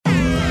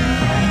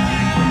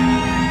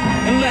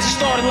got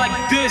started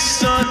like this,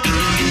 son.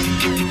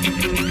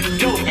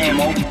 Yo,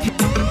 ammo.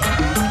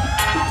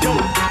 Yo.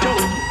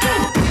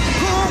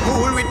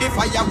 Cool with the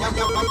fire.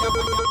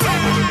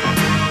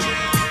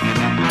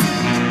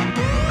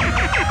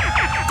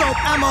 Go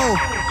ammo.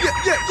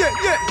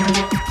 Yeah.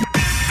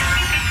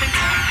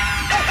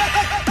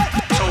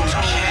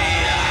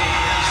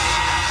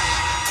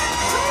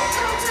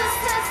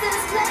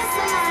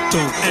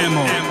 Dope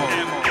ammo.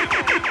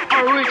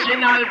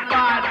 Original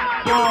bad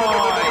boy.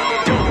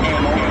 Dope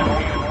ammo.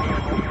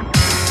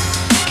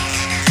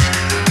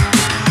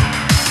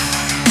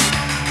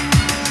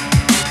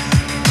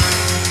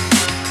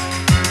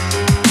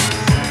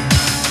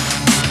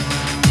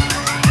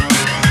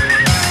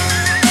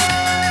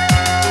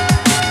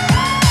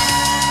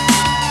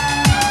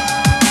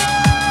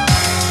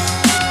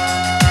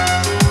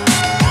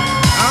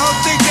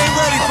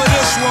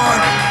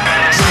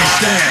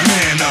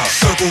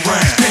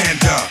 Round,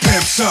 stand up,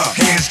 pimps up,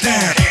 hands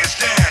down. Drinks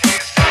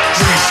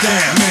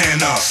down,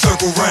 man up,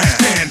 circle round,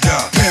 stand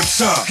up,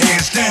 pimps up,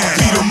 hands down,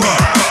 beat 'em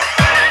up.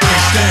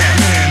 Drinks down,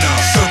 man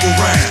up, circle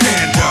round,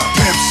 stand up,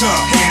 pimps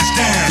up, hands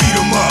down, beat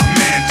 'em up,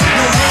 man.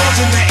 No hands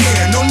in the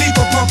air, no need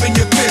for pumping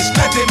your fist.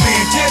 Let that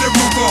man tear the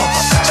roof off,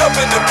 jump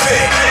in the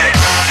pit.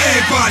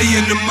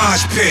 Everybody in the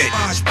mosh pit.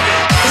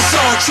 It's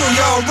all true,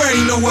 y'all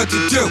already know what to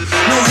do.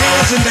 No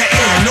hands in the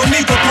air, no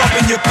need for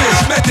pumping your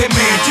fist. Let that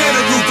man tear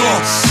the roof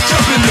off,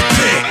 jump in the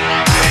pit.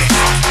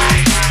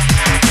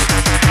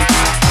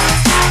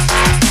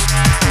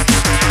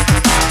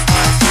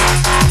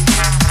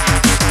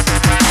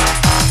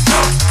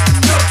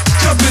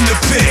 Jump in the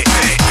pit.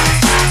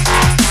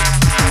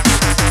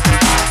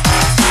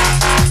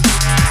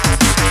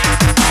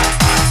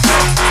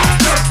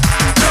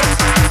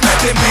 Let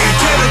that man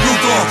tear the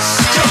roof off,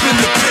 jump in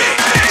the pit.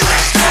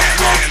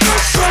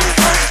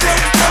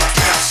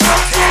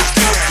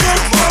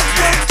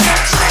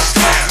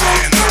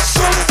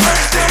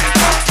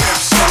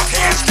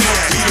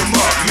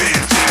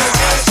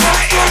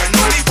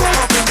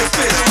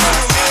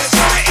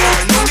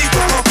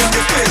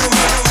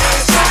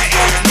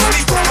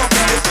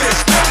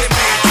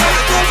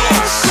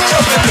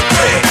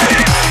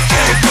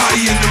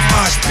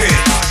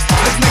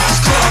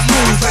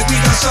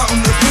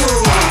 Something to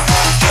prove.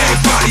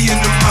 Everybody in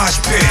the mosh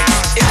pit.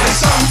 If there's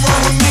something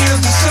wrong with me,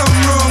 if there's something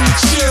wrong with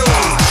you.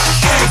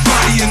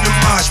 Everybody in the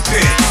mosh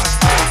pit.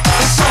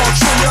 It's all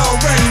true, y'all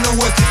already know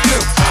what to do.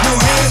 No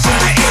hands in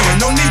the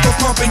air, no need for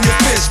pumping your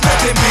fist. Let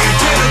that man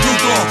tear the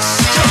roof off,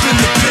 jump in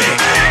the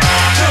pit.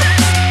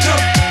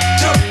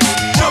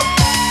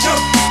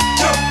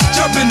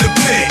 Jump in the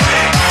pit.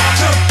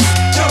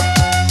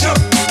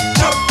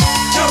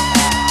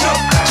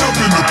 Jump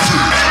in the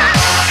pit.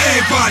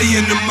 Everybody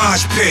in the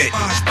mosh pit.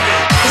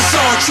 It's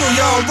all true,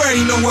 y'all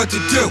already know what to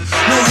do.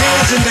 No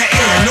hands in the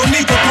air, no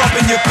need for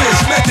pumping your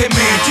fist. Let that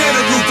man tear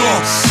the roof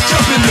off,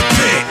 jump in the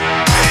pit.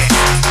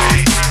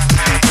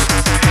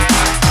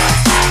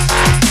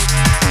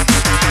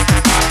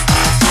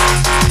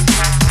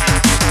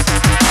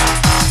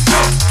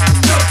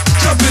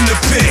 Jump in the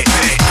pit.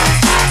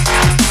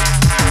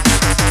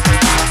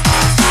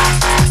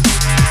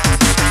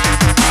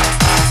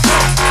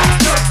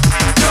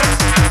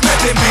 Let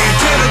that man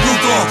tear the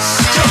roof off,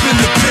 jump in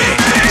the pit.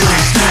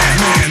 Drinks down,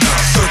 man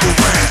up, circle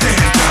round,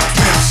 stand up,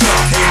 pimps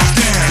up, hands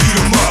down, beat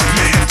 'em up,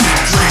 man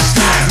down. Drinks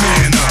down,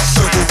 man up,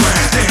 circle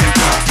round, stand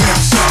up,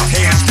 pimps up,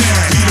 hands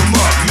down, beat 'em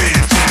up,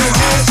 man down. No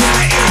hands in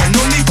the air,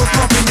 no need for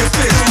pumping your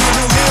fist.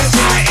 No hands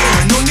in the air,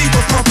 no need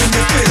for pumping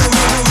your fist.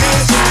 No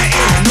hands in the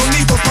air, no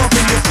need for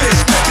pumping your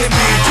fist. Let that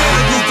man tear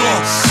the roof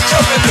off,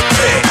 jump in the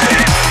pit.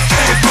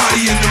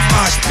 Everybody in the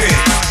mosh pit.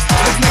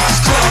 Let's make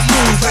this club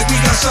move like we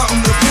got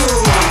something to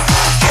prove.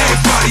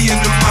 Everybody in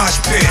the mosh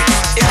pit.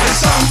 If there's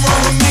something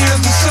wrong with me, if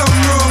there's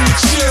something wrong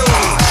with you.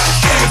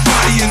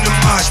 Everybody in the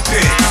mosh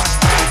pit.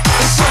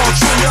 It's all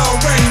true, y'all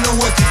already know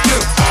what to do.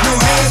 No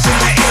hands in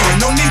the air,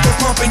 no need for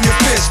pumping your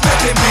fist. Let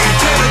that man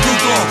tear the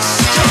roof off,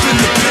 jump in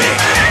the pit.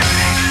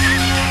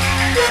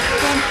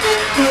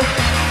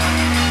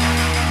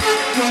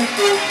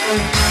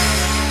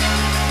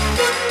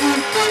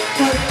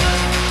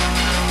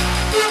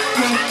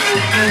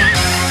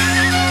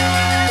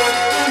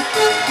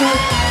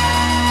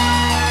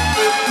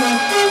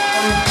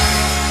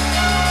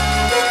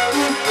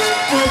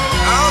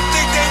 I don't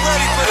think they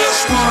ready for this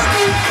one.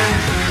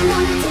 I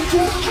wanna take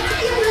you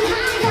higher and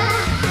higher.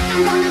 I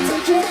wanna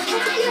take you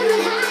higher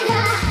and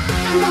higher.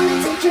 I wanna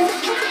take you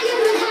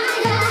higher and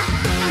higher.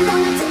 I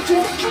wanna take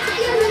you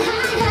higher and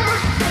higher.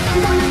 I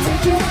wanna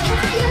take you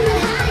higher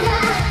and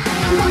higher.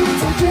 I wanna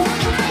take you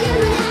higher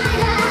and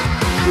higher.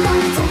 I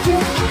wanna take you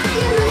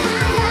higher and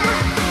higher.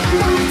 I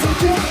wanna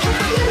take you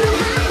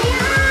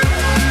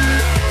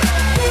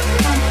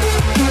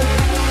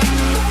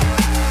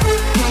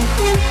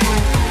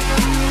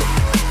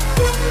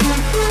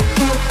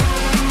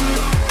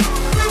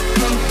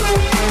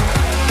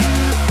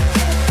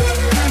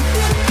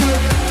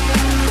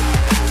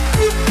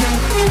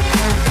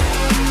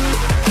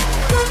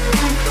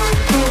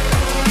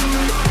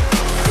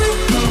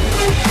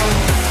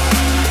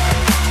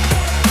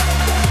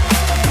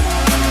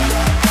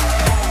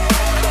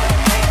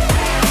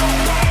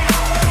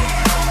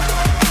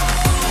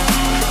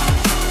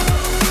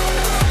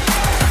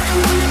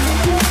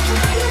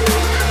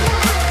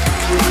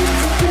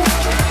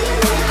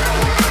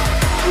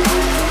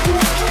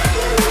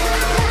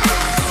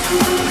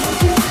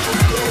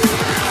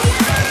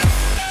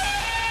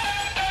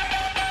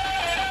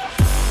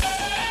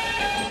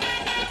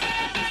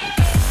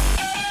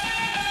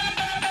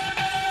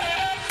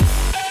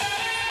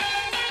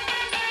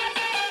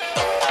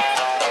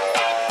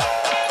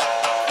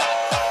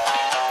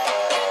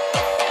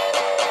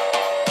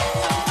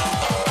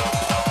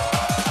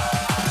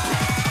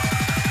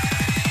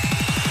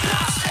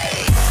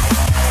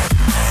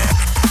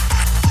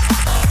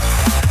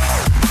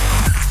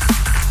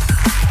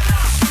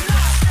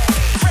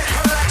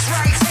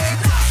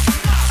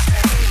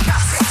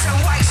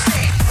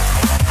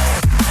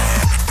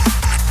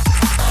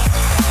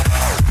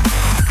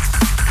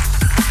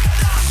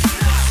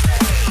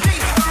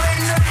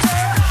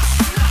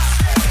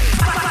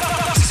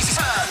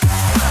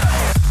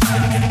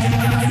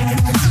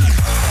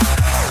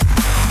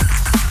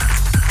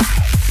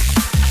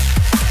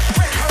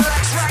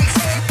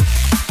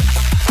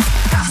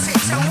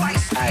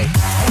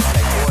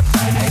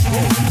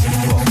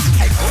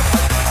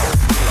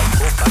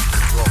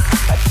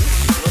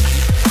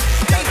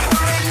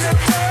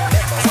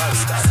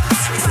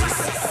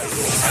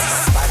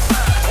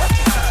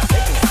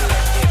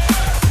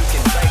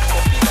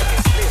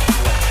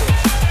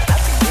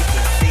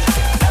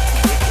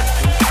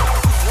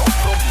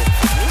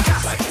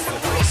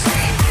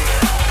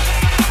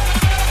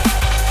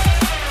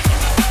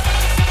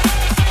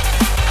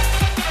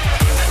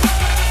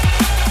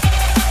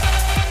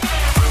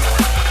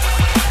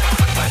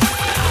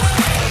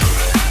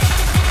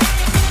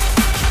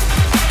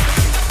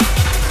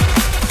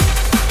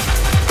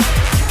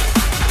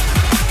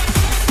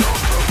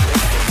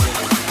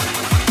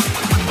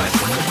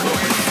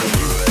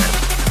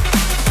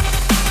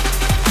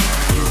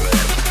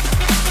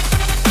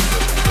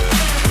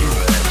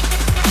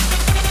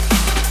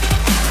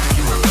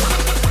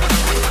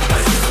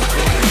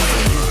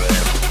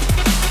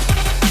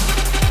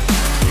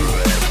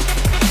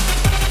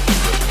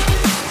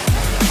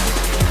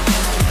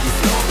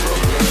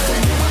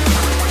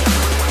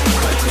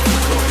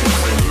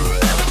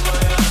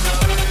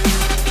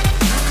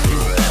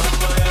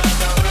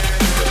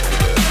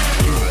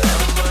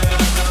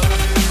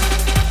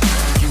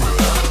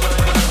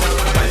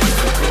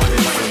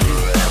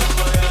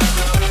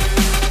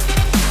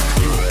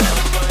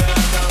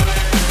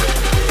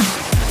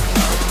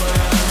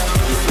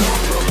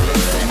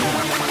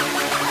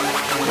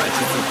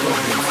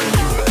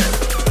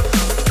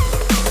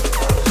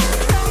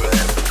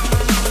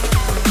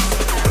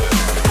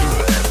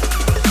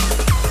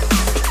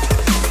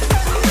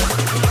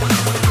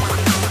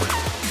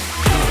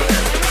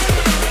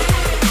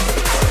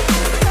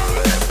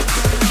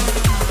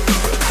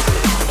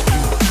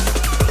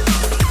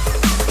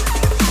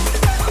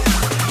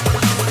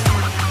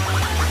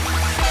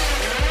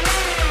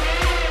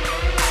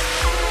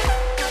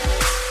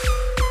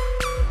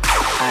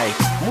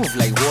move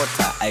like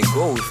water, I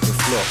go with the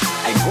flow.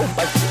 I go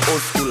back to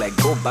old school, I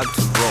go back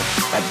to Rome.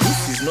 But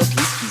this is not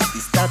whiskey, it's the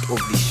start of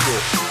the show.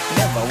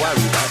 Never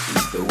worry, that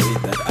is the way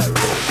that I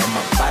roll. I'm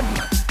a bad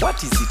man.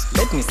 What is it?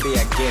 Let me say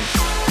again.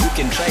 You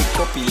can try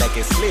copy like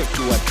a slave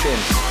to a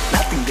trend.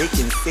 Nothing they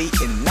can say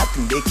and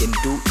nothing they can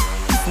do.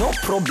 It's no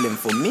problem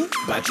for me,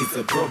 but it's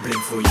a problem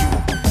for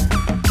you.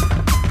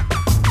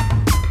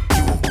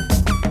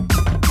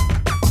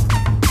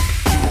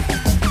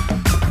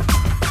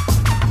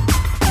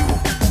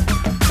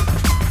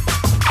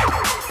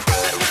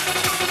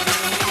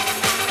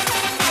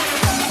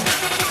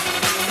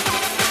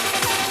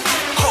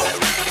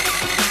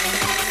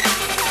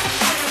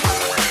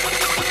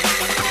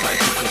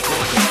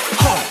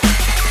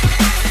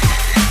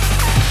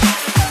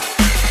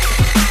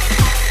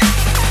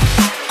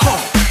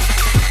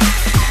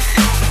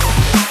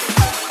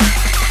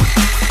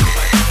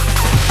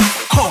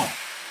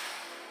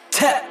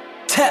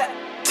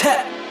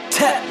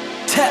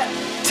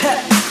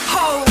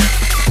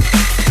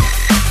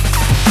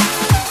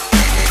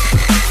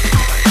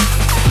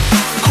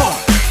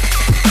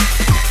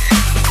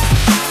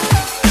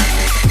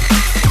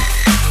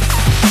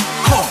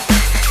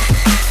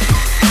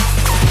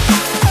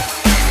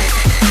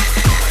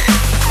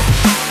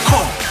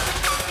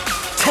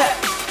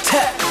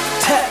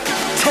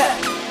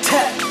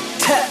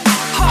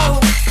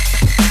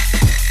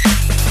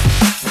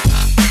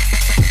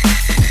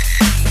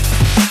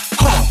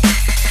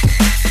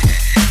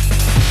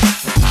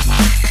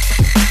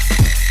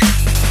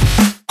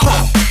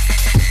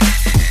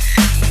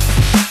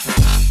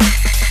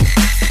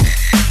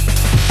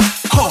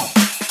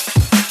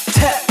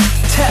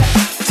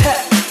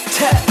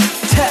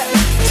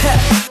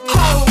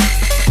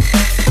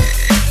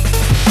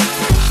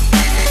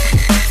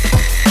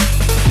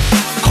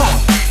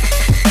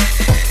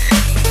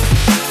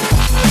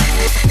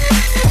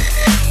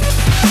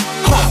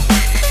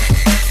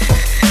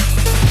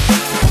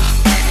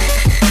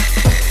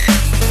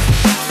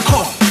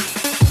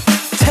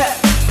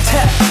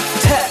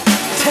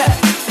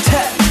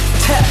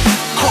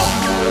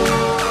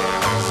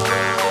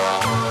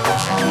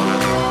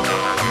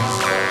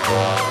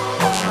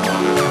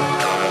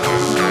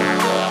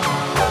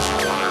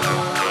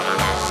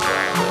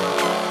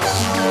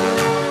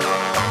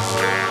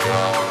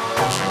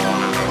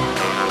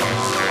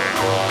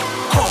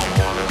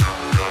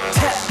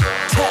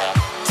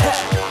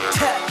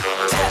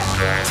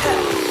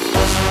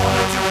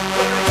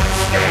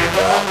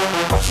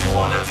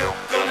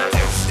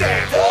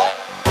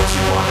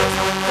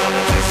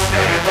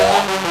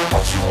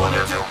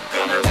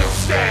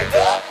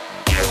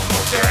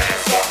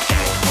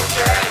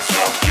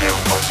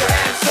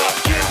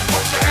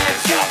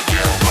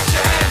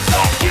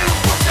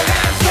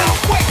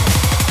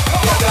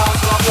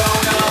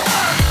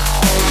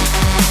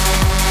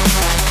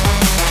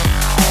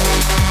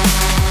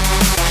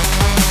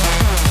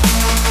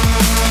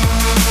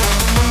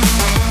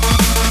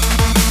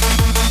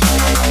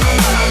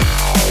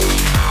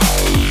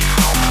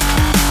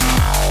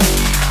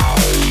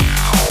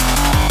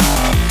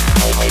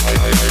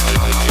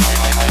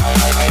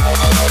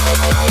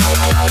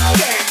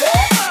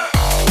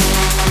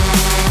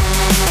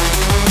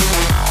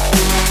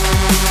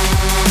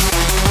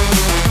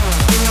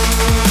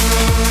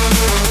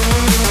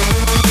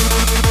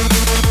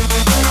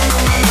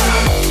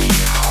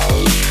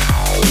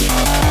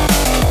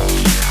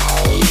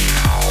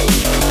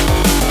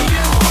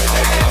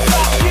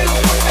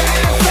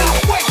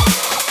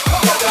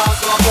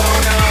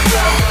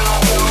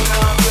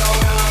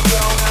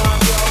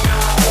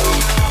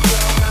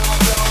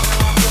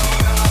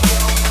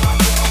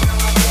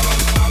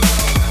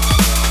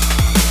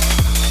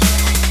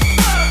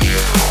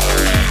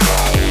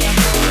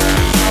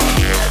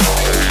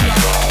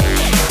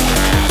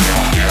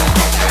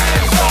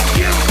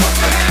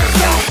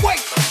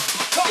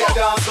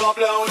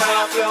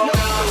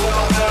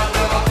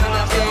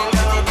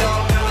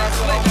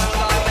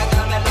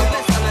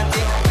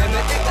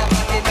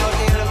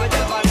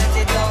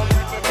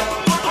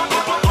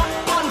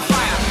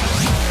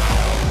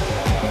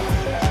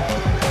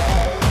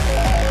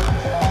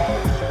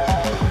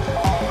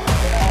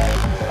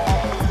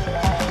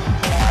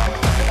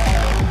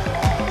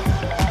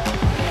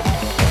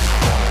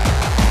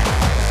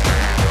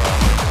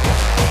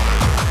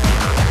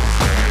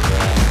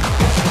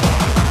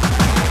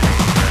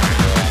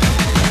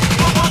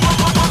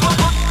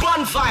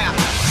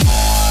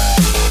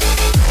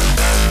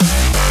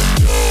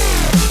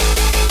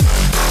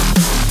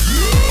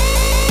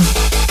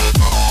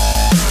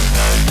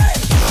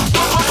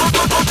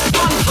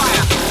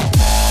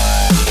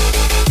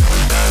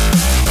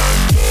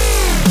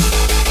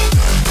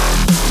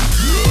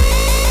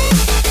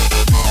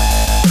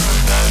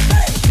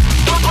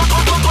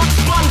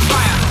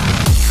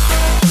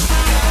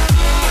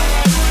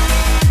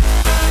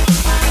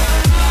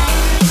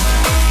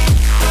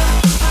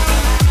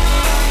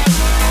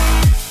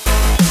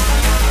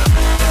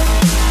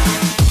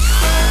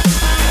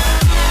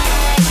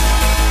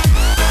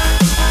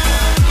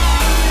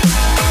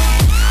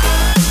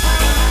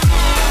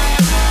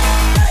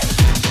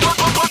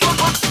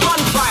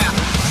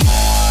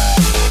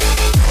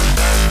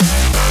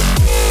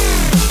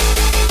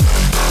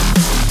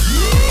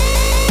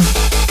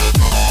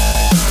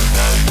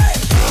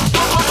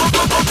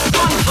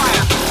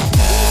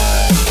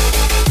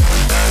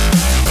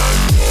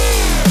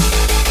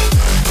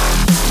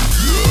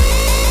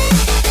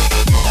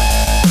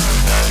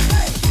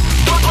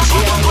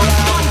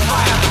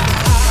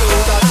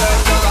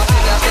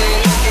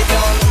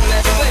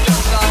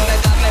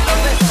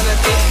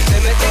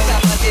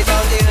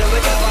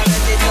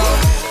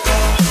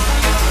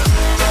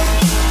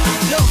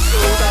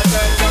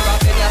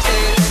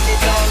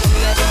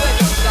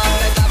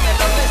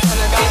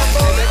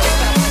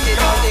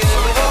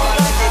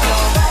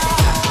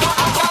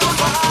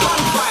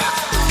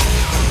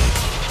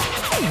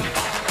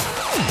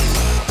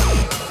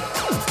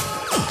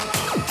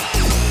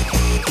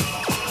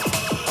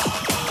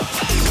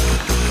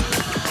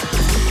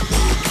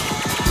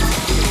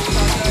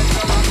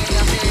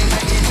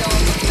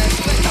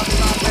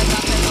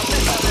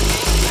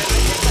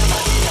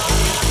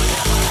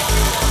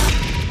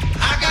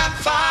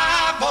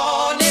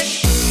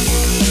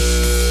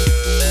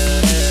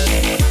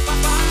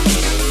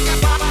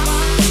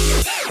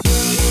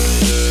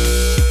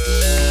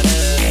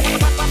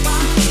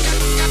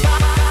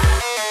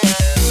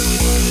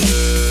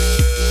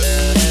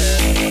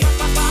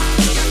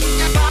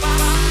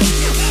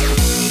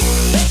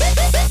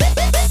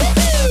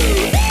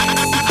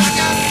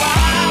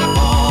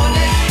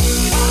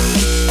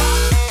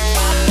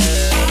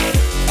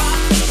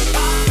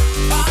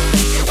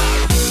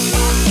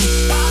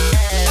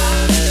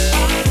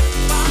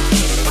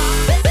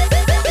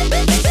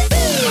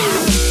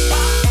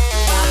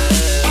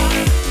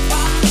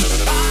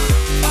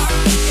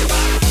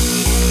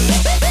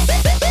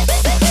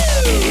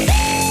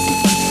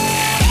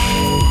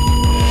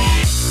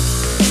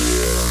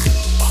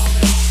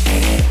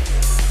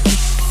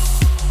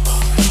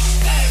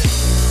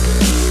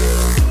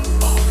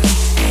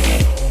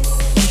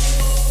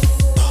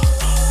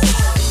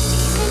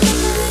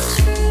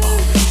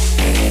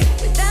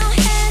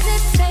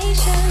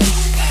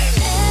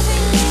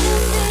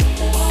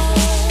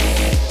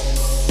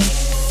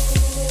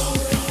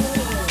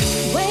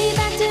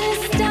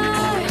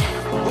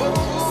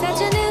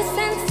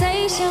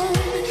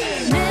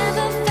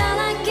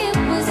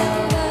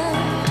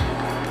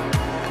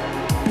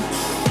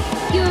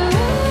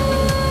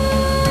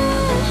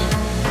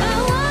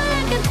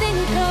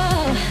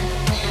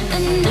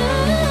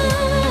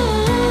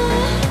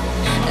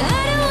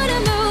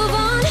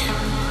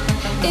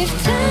 If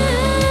time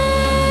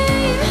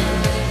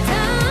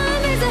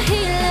is a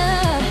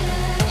healer,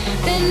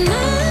 then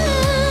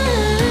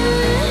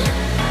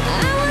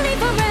I will live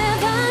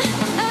forever.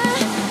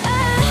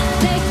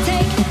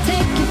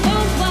 Take you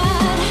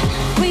forward.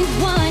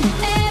 Rewind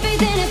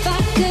everything if I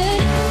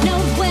could.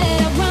 Nowhere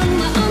to run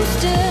where I'm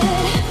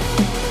stood.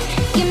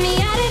 Get me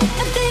out of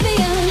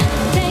oblivion.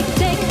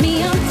 Take me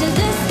up to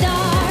the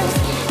stars.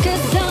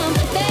 'Cause I'm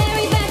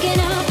buried back in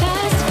our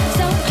past.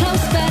 So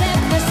close but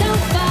ever so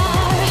far.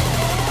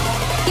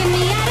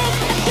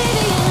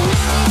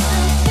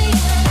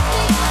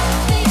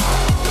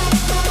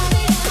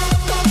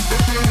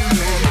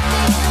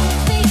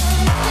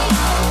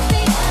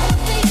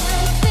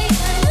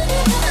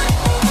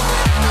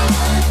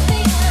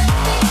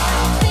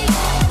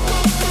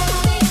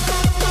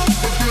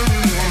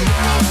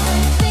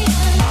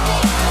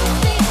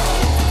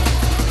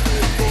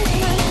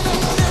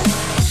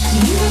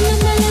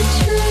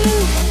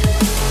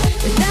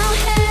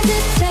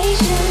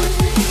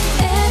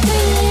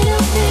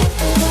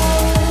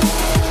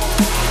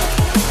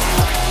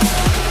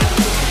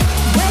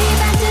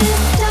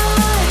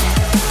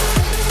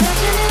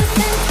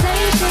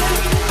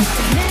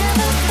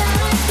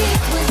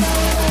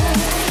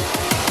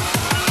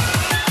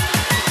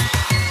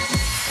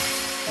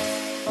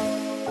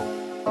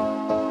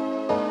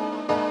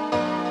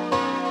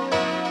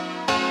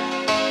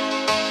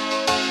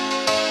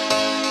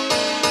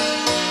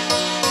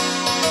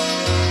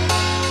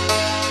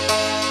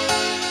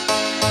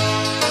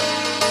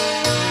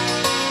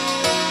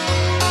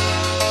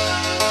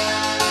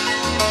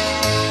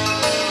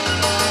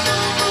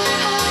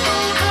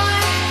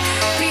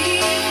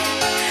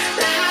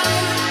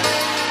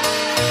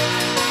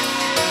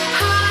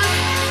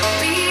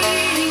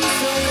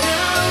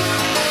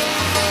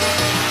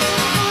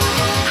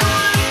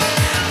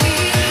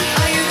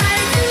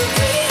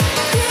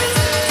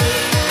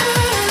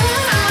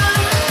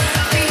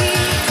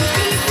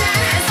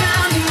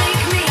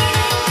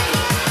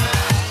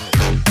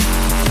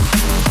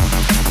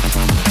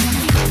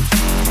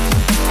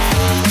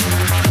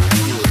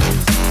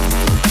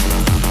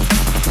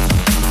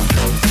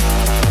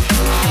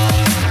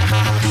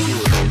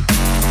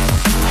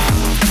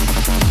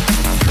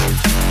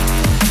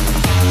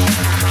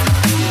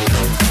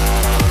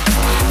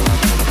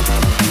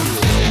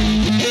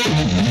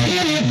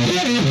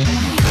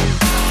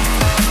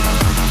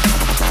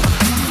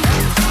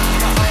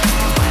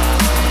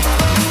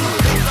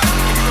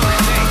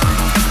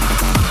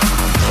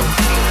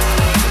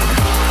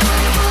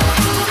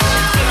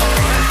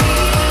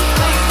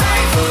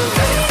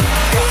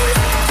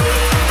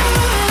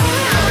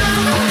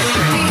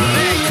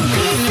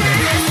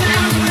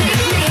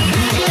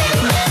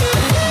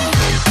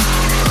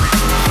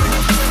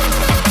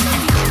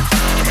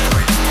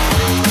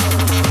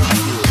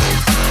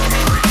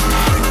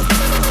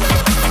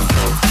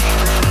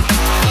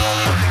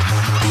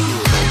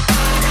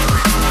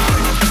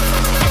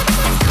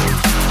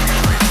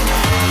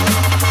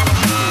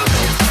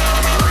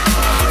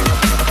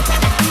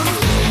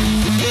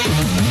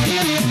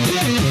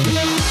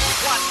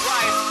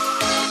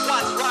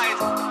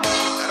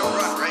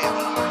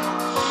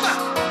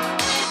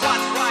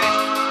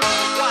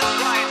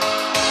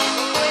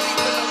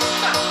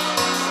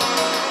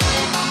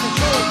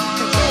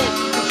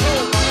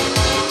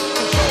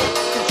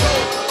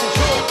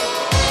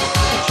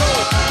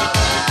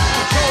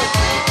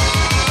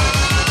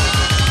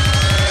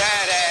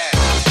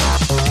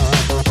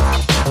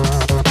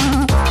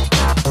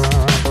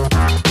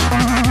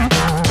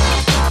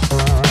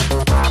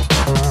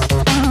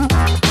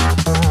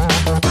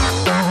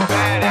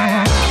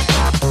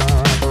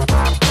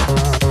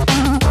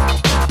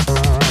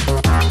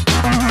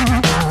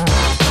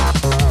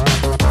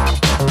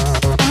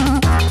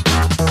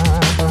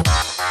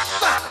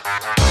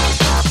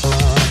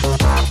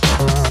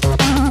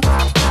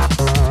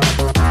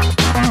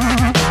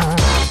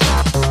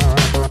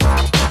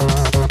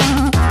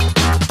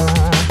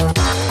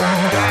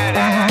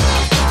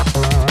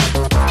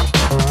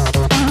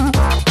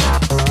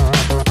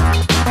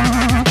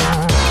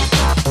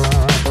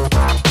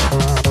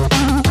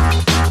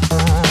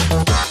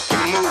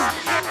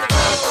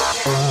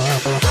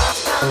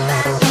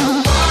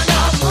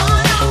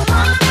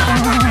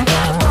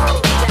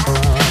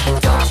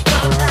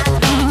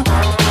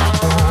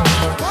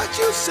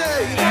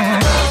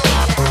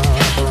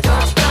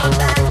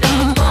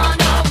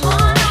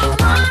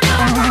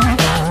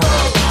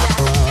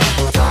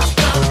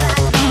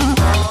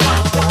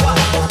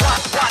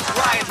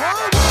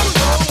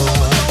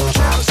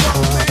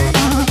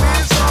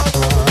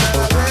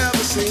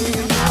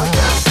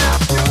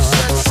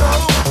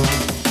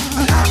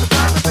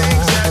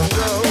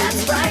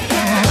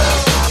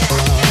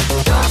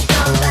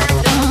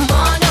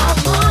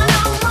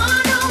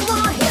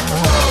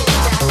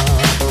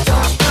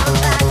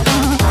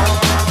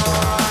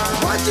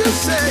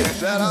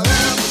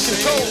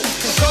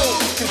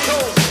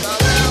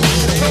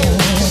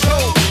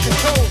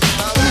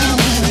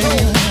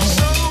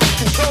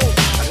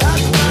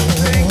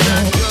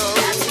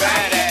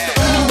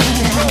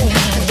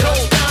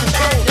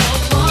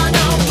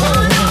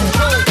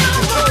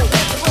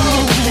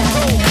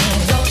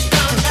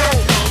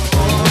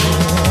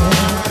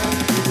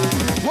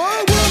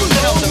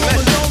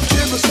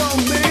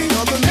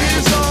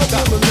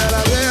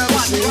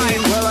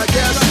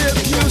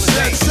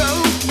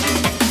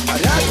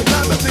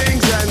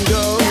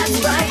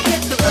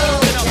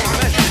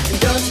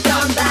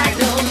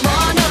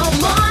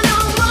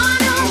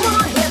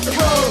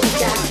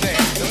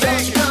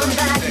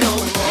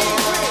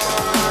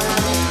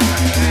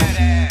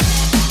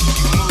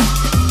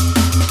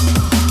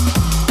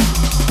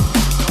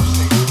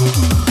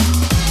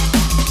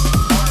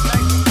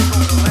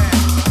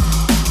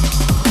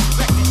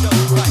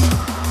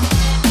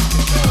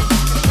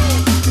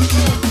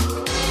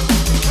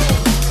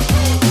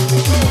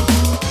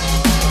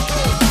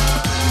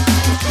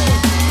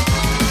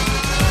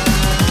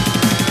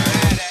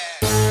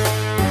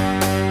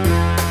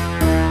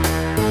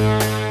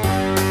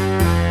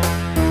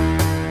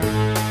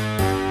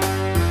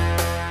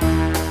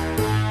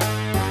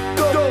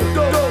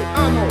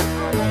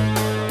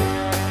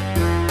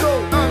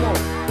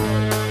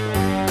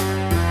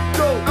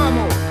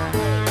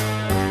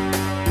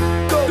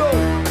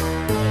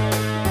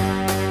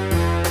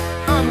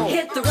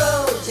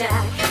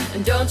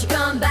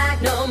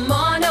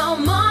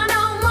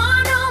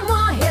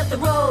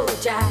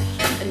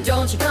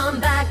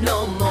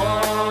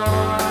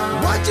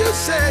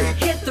 say?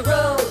 Hit the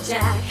road,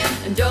 Jack,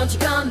 and don't you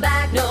come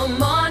back no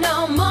more,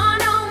 no more,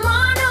 no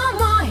more, no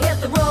more.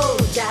 Hit the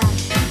road, Jack,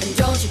 and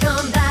don't you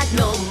come back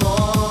no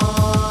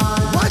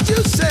more. What you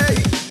say?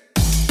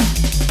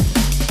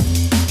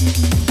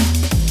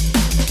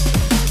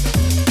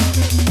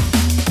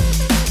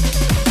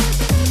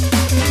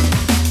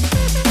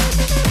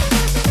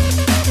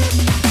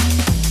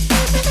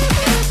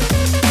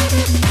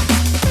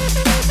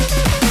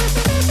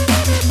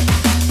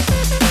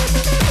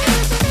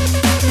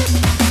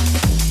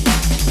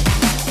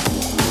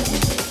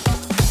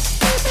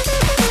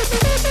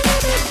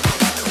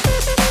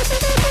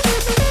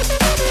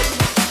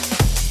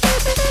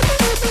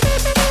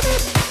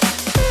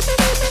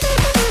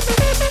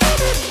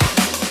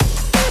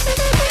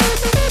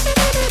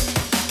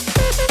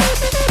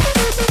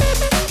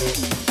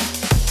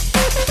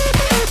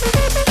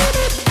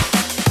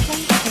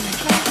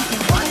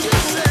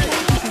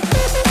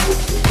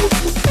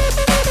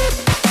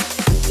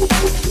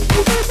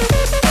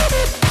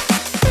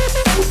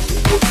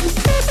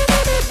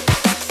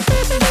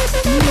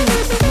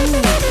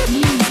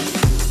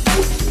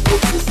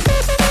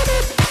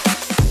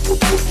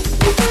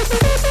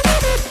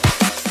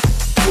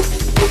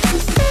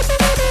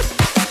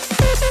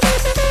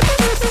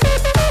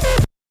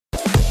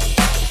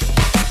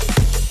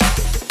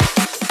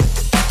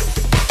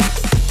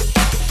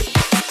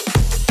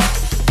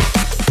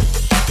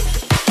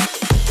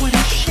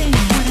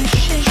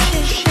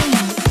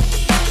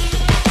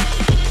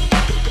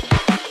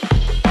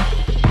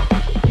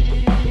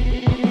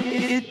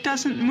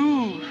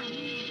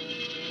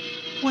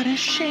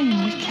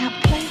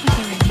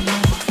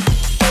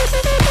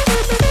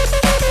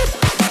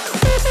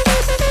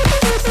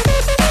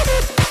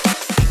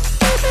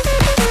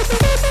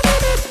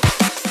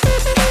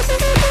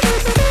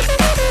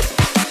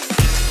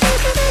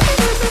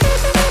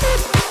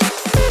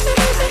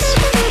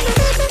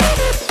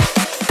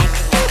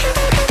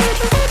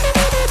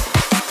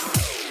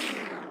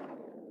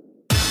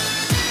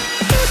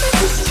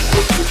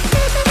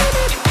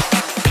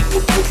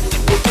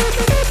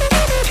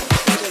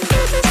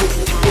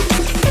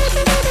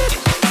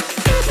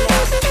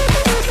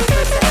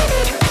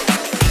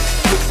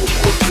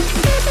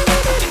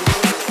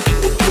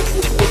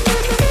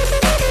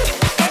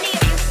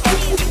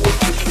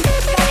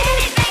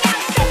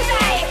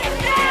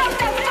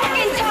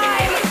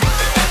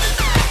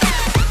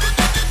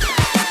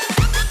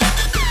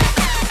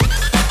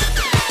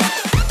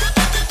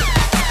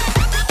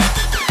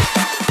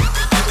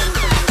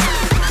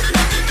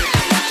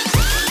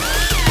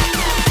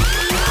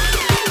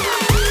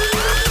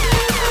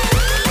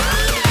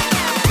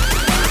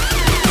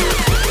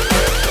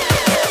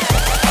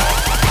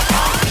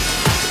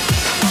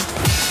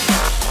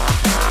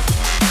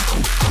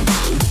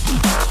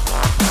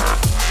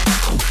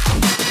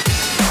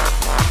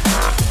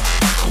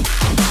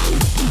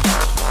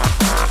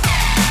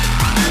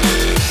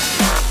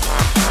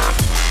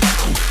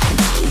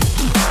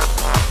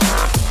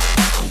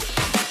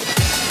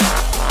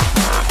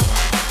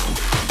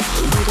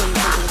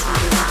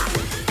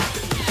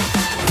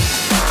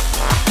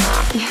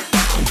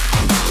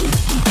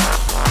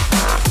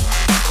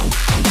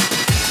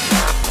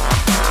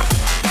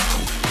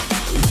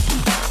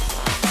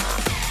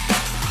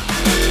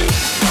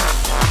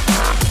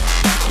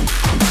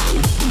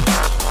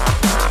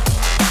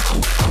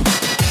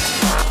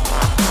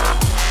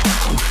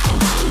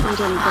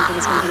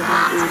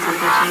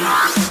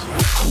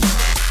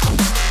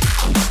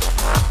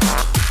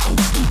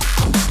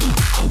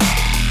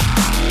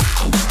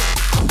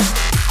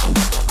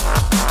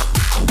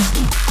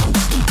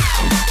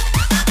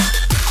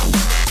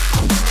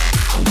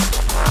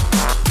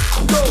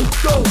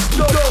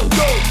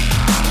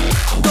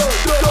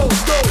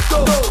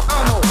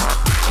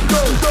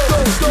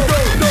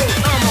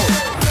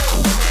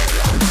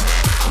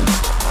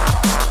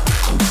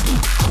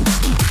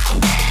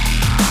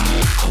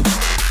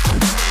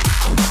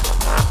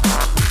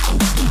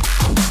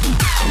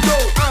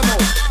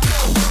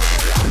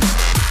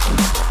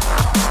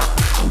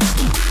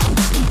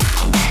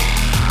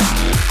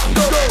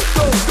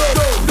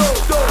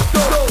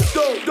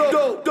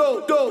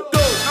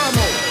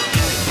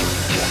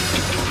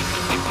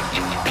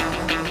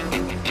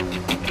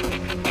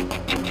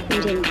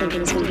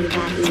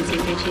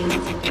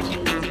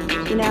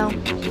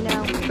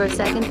 For a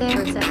second there,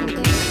 I kind of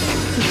did.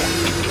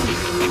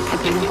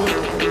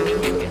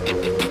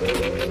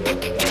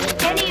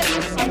 Any of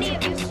you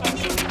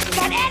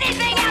got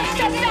anything else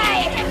to say?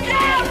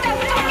 Now's the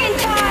fucking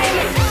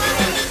time!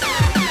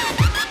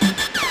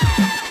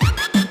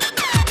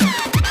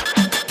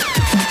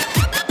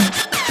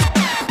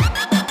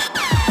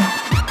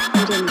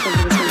 I didn't think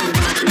it was going to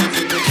be that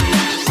easy.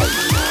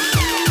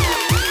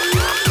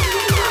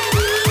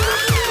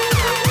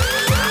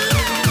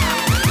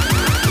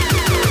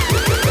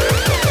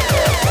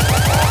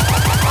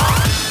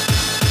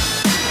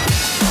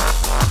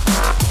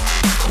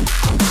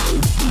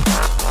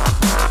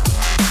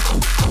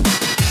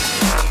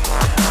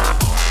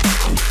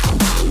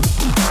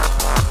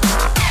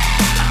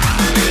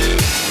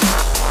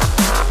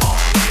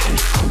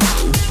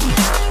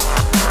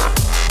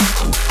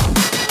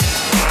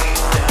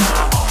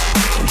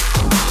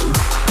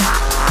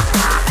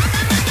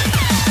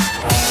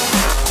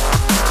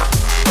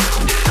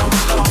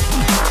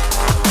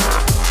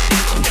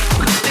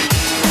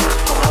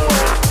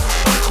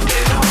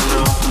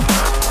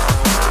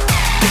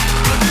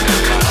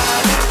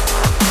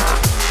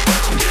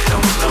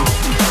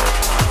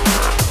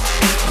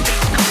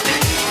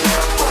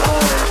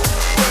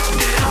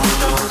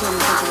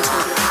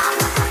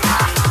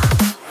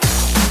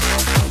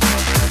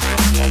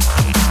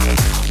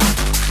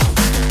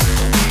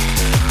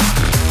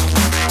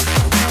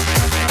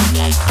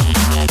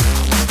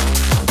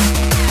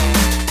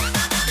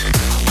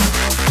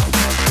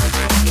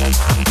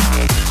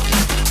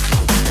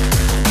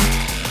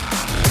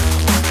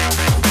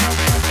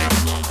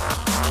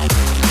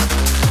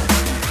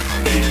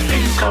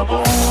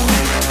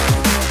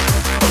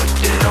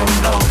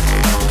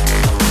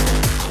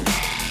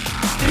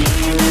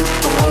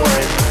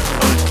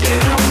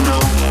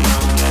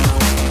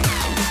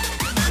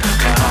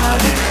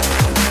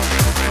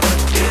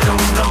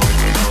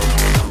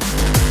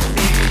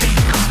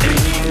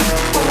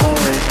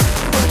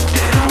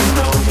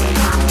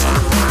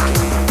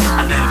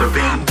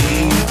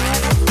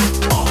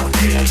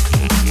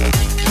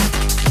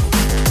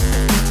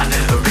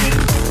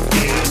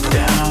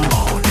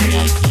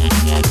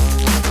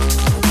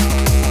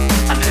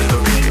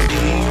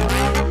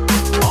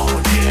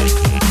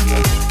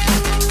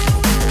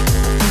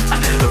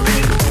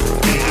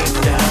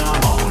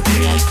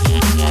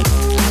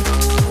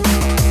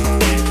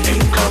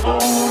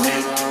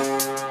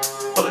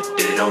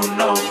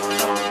 know.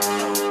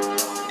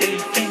 They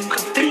think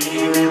I'm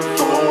feeling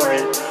for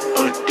it,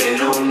 but they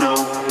don't know.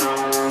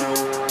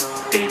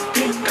 They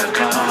think I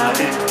got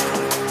it,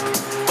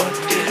 but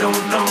they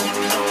don't know.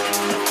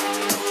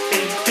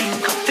 They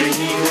think I'm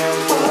feeling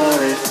for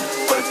it,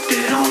 but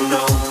they don't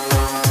know.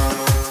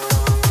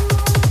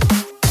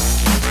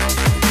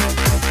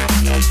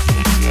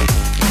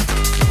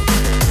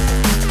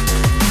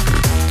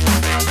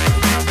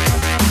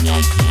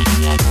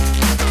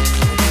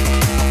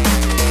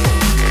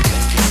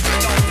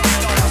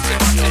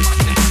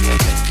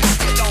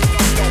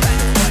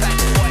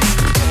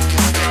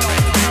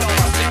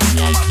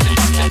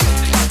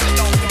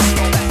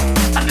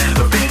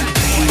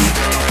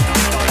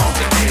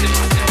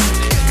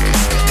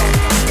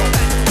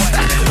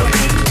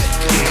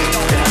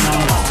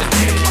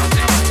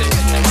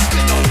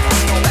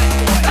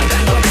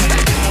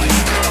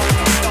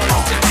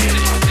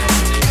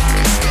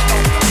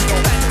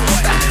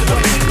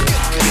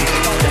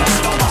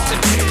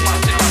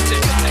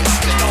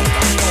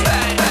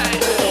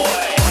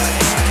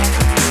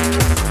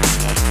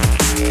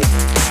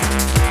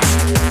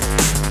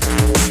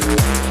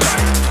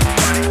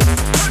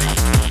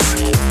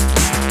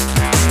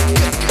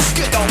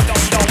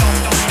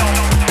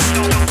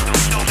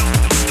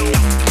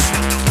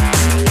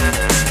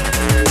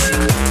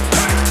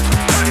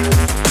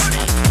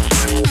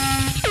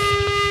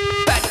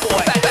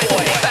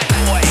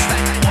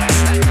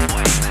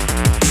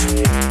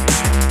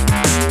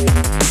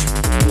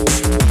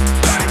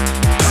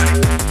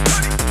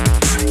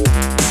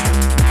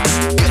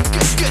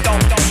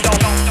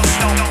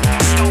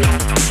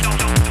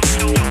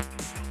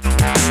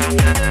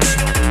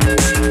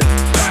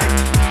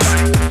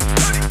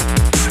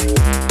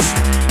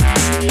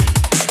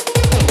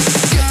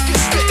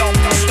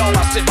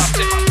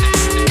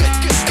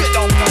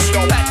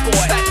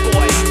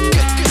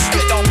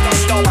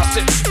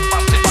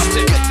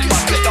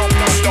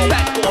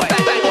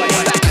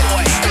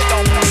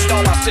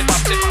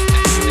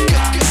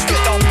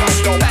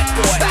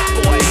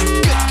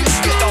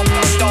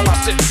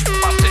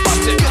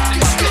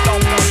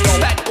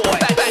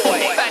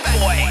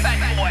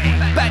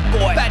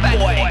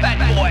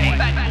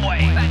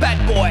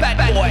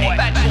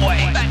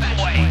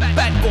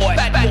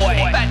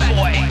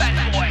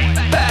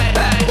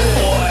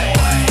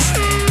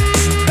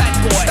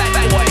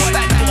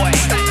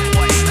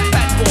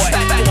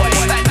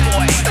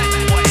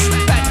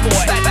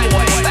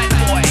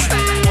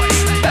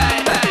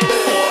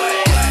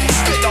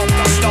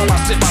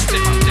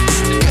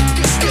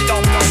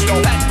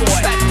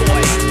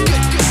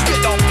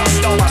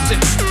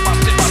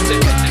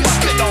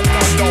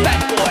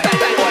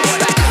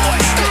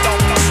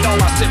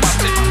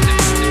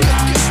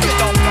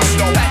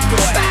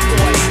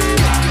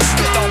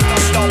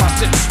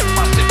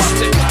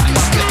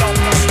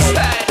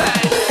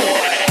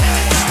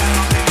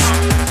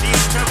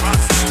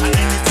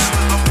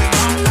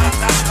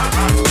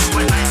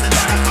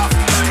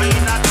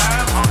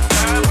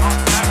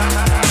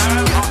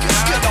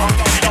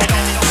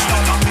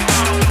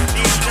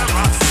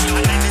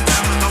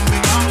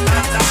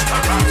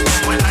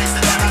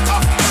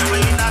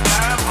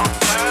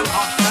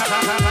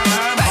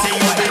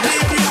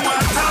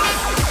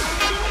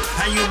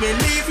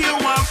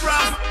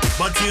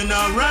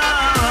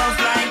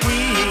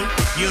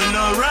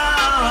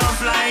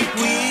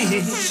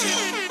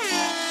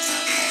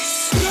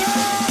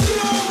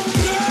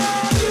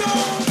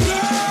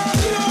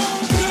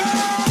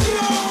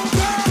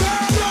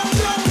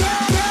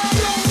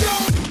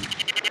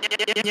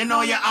 You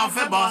know you're off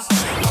the boss.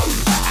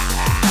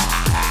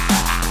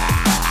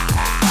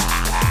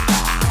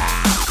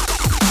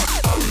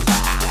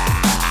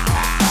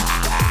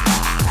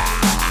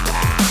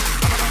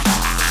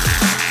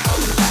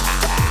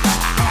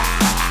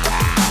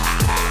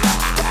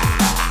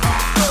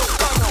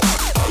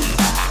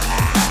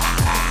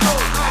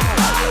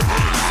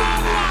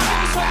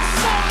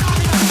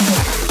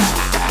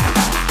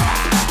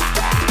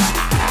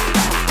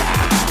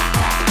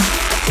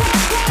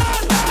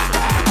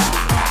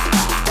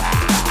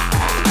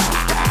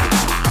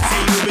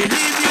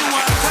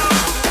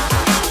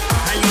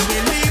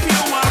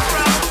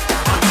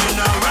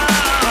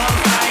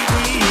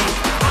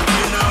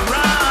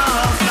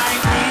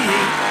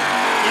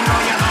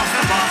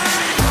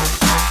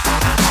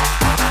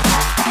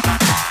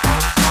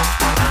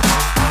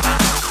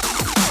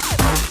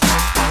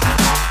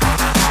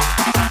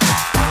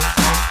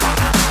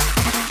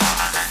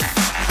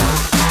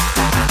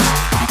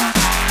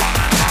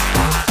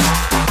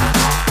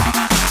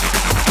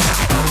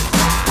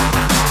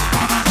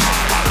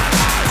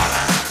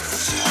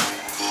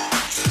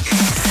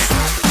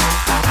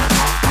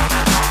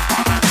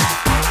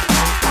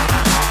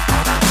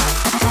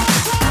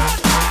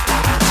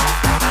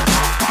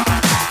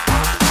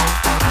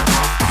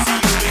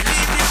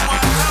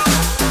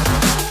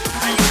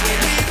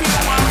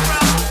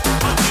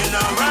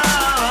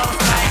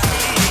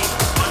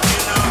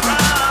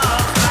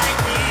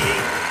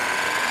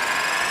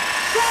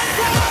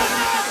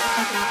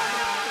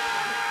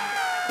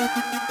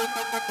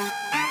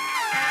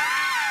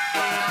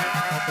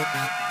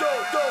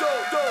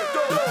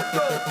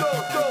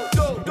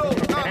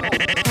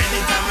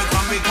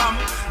 Anytime we come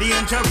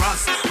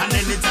dangerous. And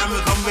anytime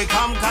we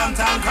come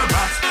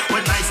cantankerous.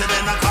 We're nicer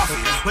than a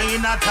coffee. We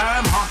in a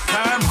term hot.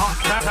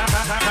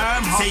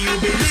 Say you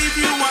believe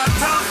you are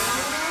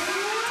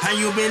tough, and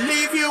you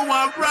believe you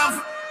are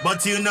rough,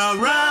 but you know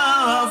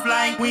rough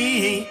like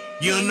we.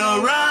 You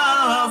know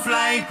rough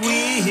like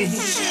we.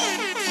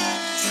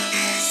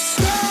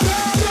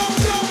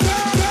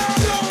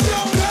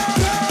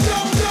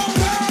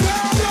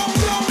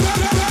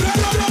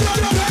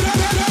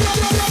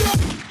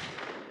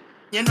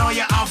 You know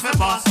you're off a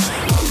bus.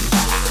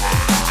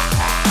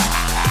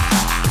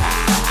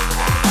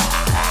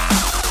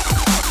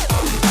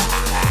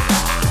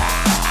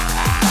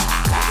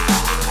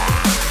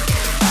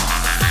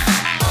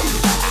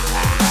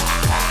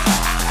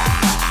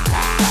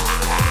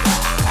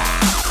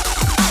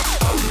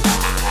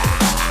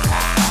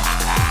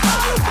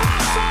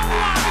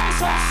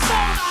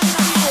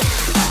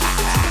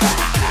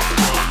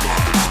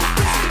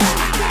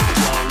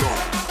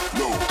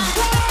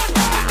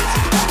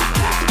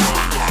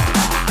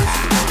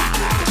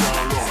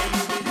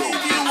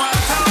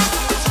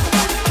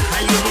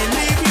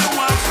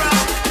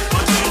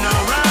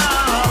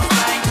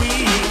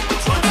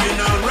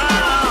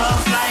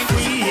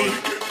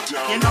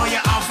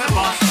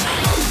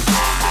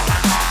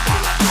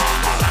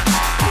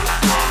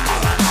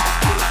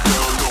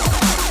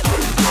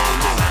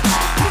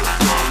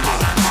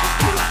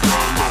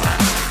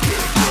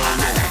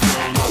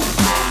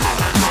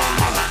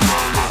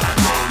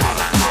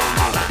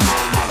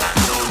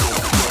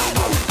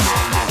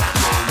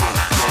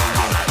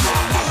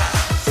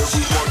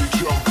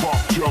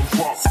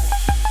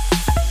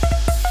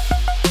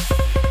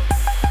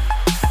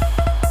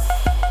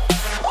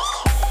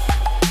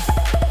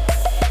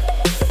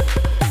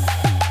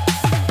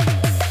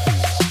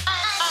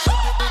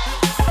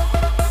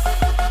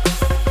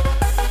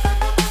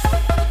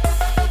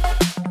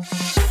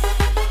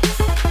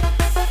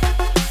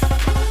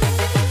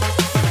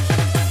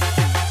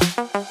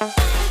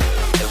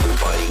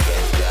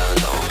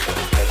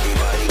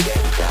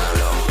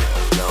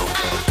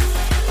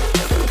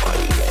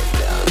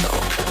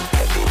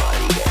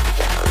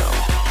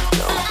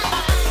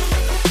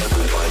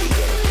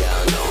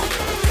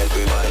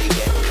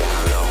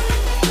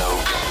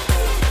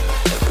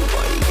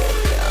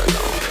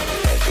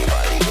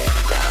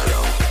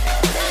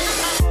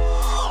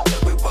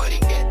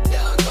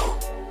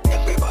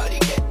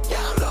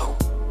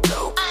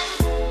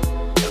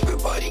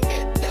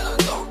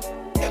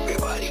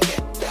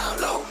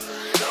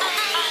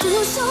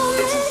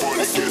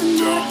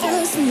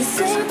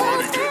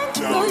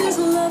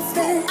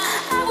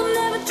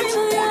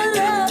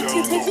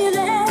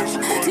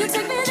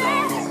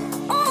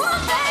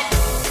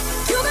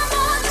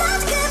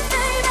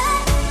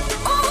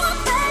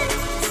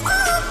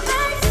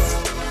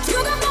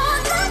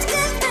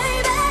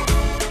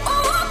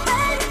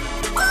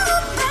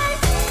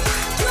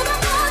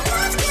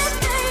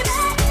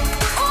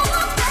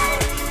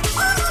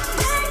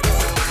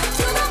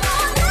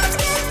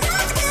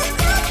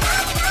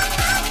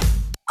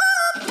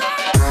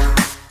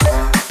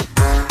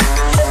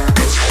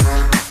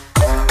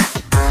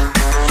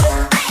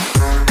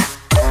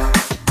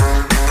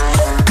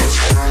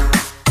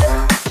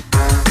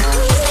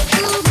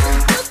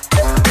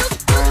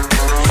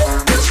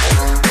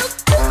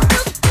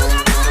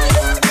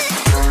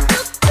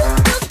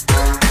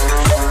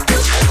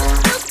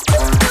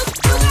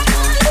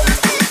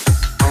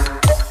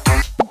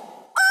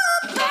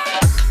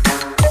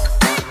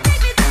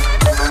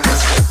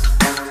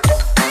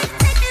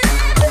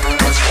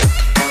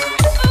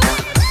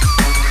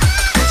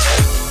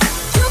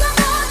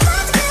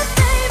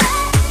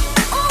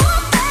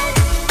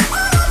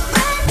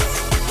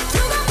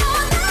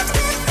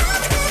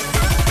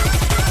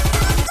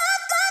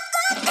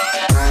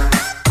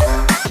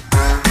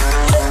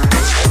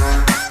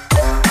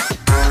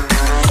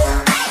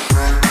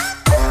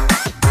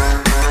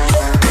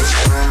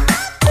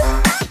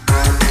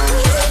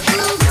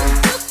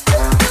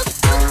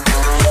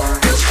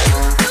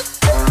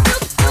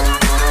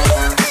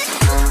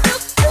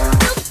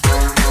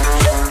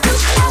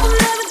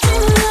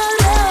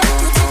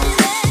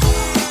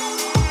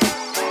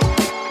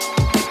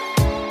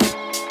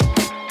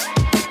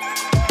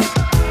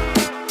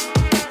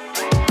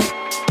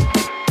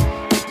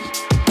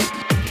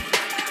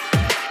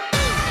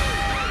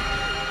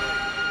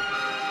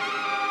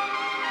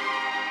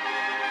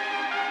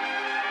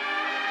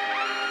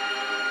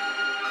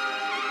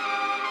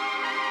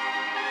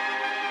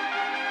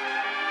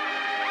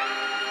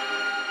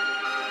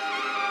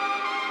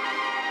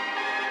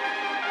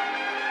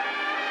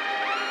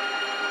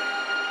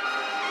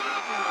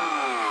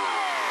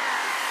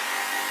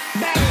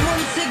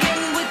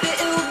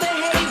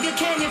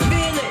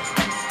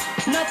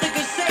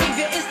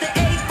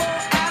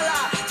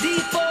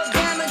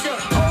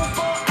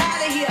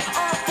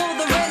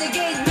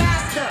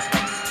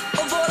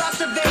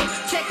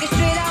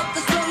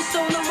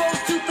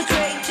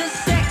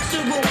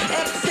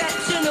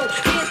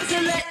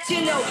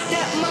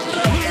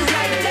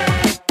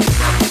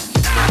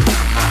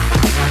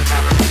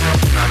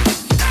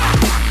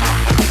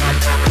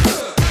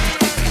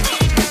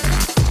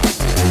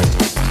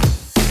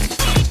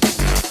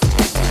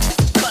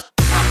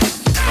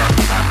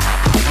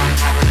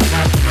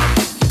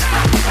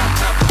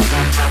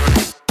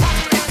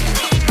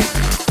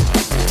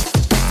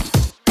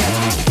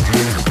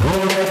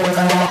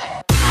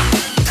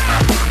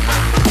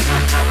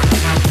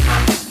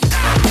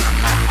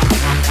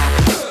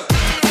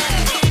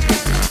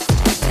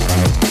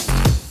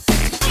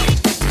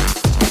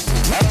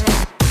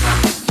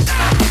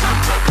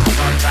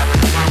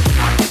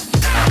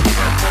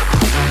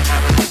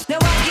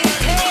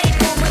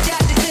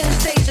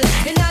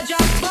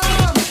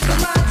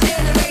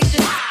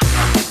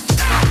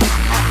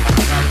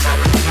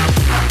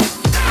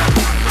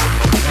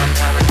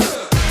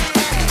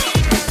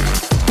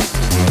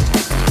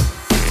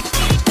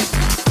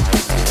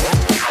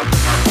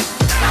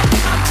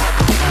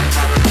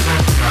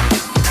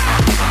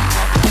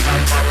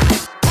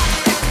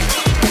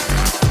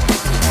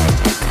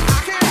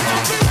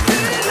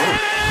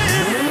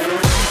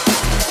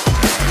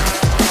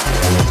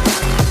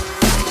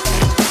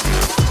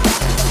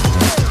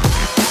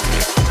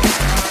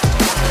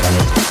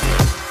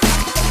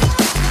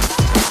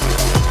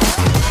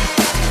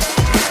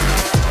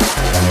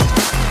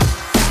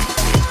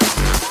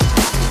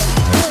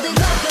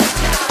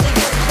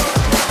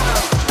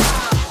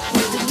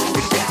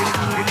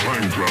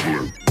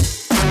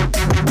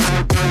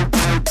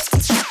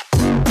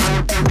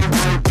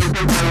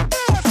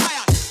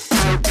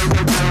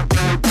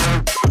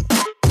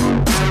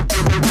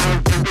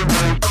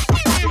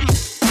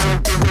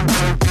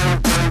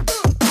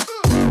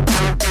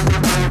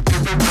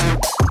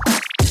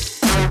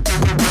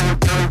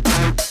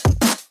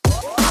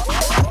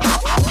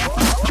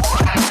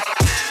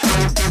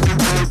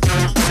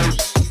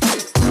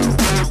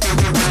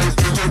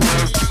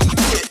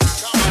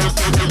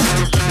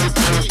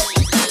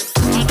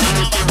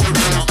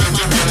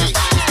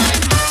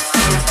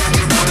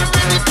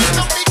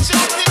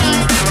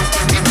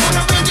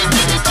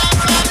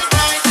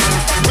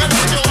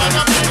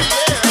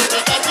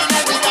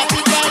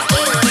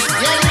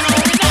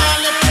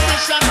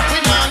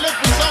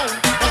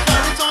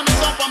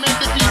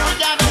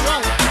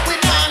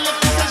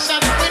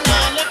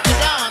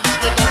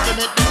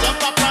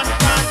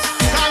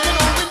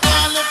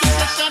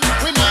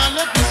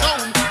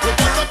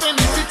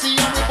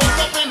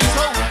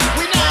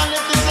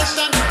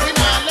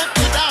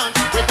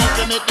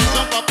 make me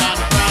jump up and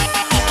cry.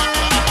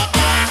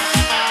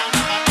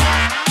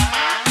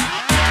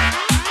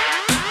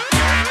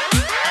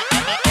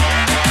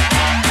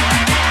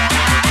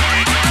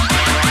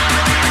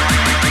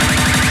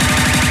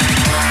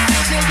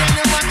 Say girl,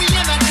 you want the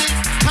energy,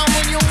 and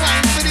when you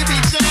whine to the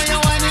beat, you know you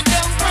whine it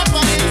down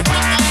properly.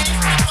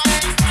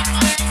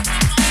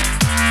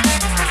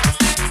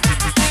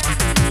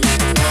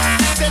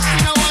 Says she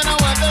don't want no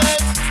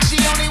others, she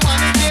only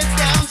wanna get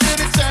down to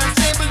the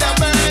turntable, the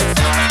birds.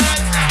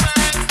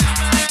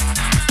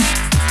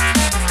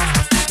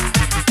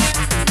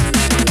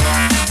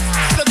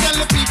 So tell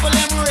the people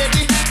I'm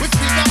ready. We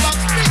speak about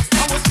speak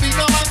and we speak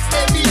about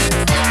steady.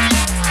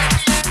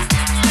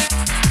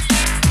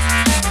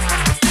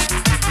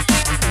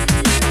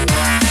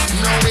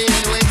 No, we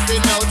ain't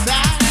wasting no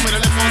time. When I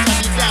look out at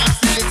the dance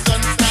till the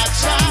sun starts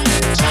shine.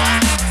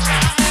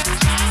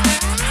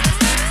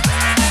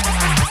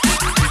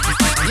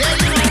 Yeah,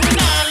 you know we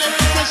not live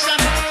the session.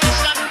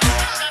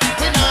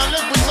 We not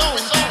live with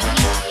going.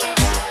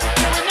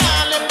 We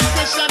not live the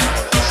session.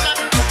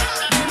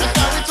 That's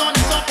how we turn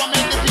it up and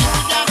make the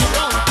people gather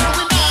round.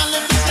 We not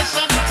live the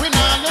session. We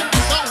not live the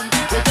zone.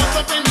 We bust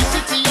up in the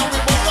city and we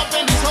bust up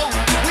in the town.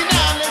 We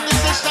not live the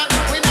session.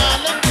 We not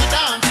live the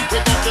dance. We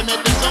got to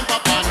make them jump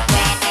up and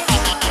cry.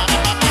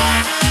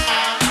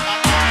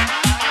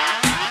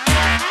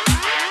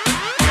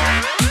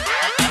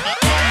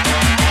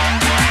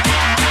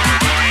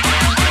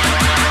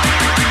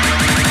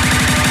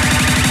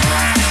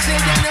 Say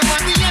girl, you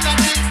want the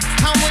energy,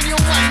 and when you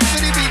whine to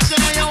the beat, you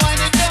know you whine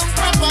it down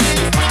properly.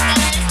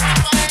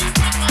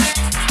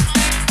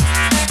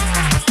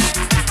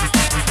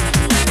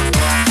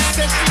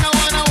 Says she don't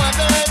want no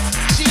others,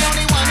 she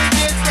only wanna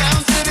get down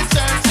to the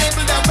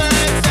turntable, the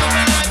birds.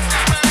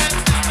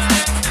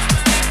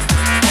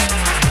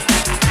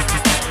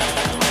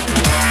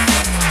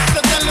 So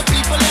tell the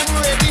people I'm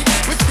ready.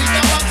 We speak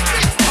about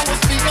speak and we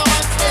speak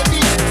about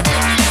steady.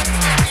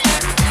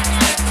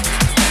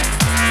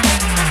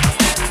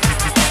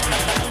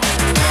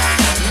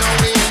 No,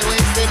 we ain't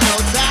wasting no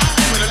time.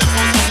 When I look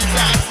out at the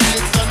dance till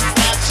the sun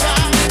starts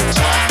shine.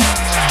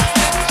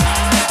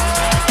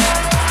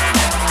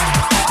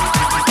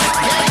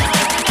 Yeah, you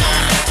know we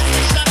not live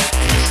the session.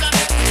 We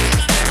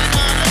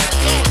not live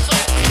the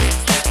zone. We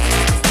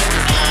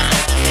not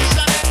live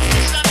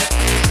the session.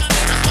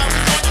 That's why we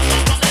turn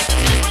it up and make the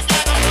people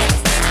gather round.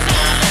 We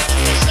not live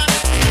the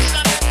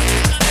session. We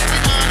not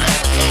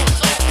live the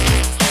zone. We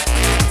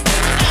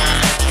not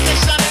live the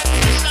session.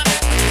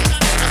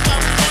 That's why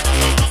we turn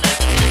it up and make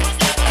the people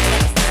gather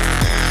round.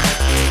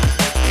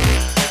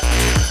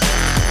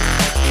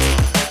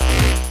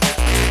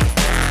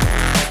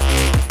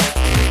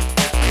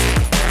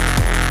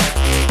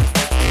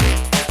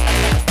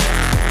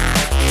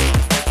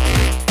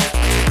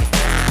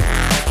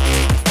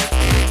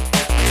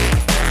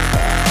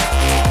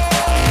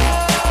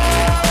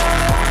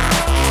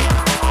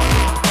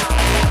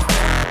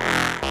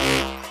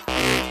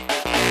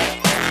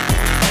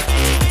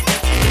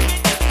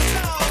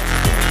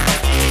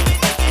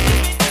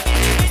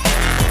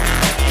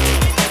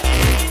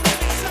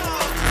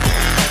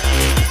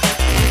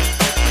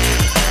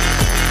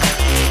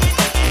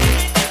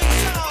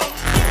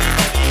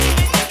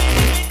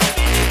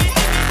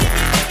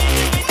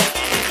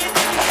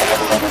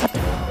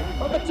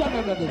 Let me tell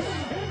you this.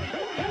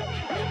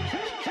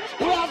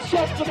 We have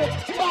just to the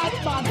bad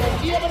man,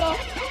 you hear me now?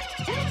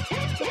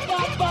 The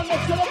bad man that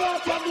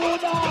celebrate and do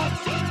dance.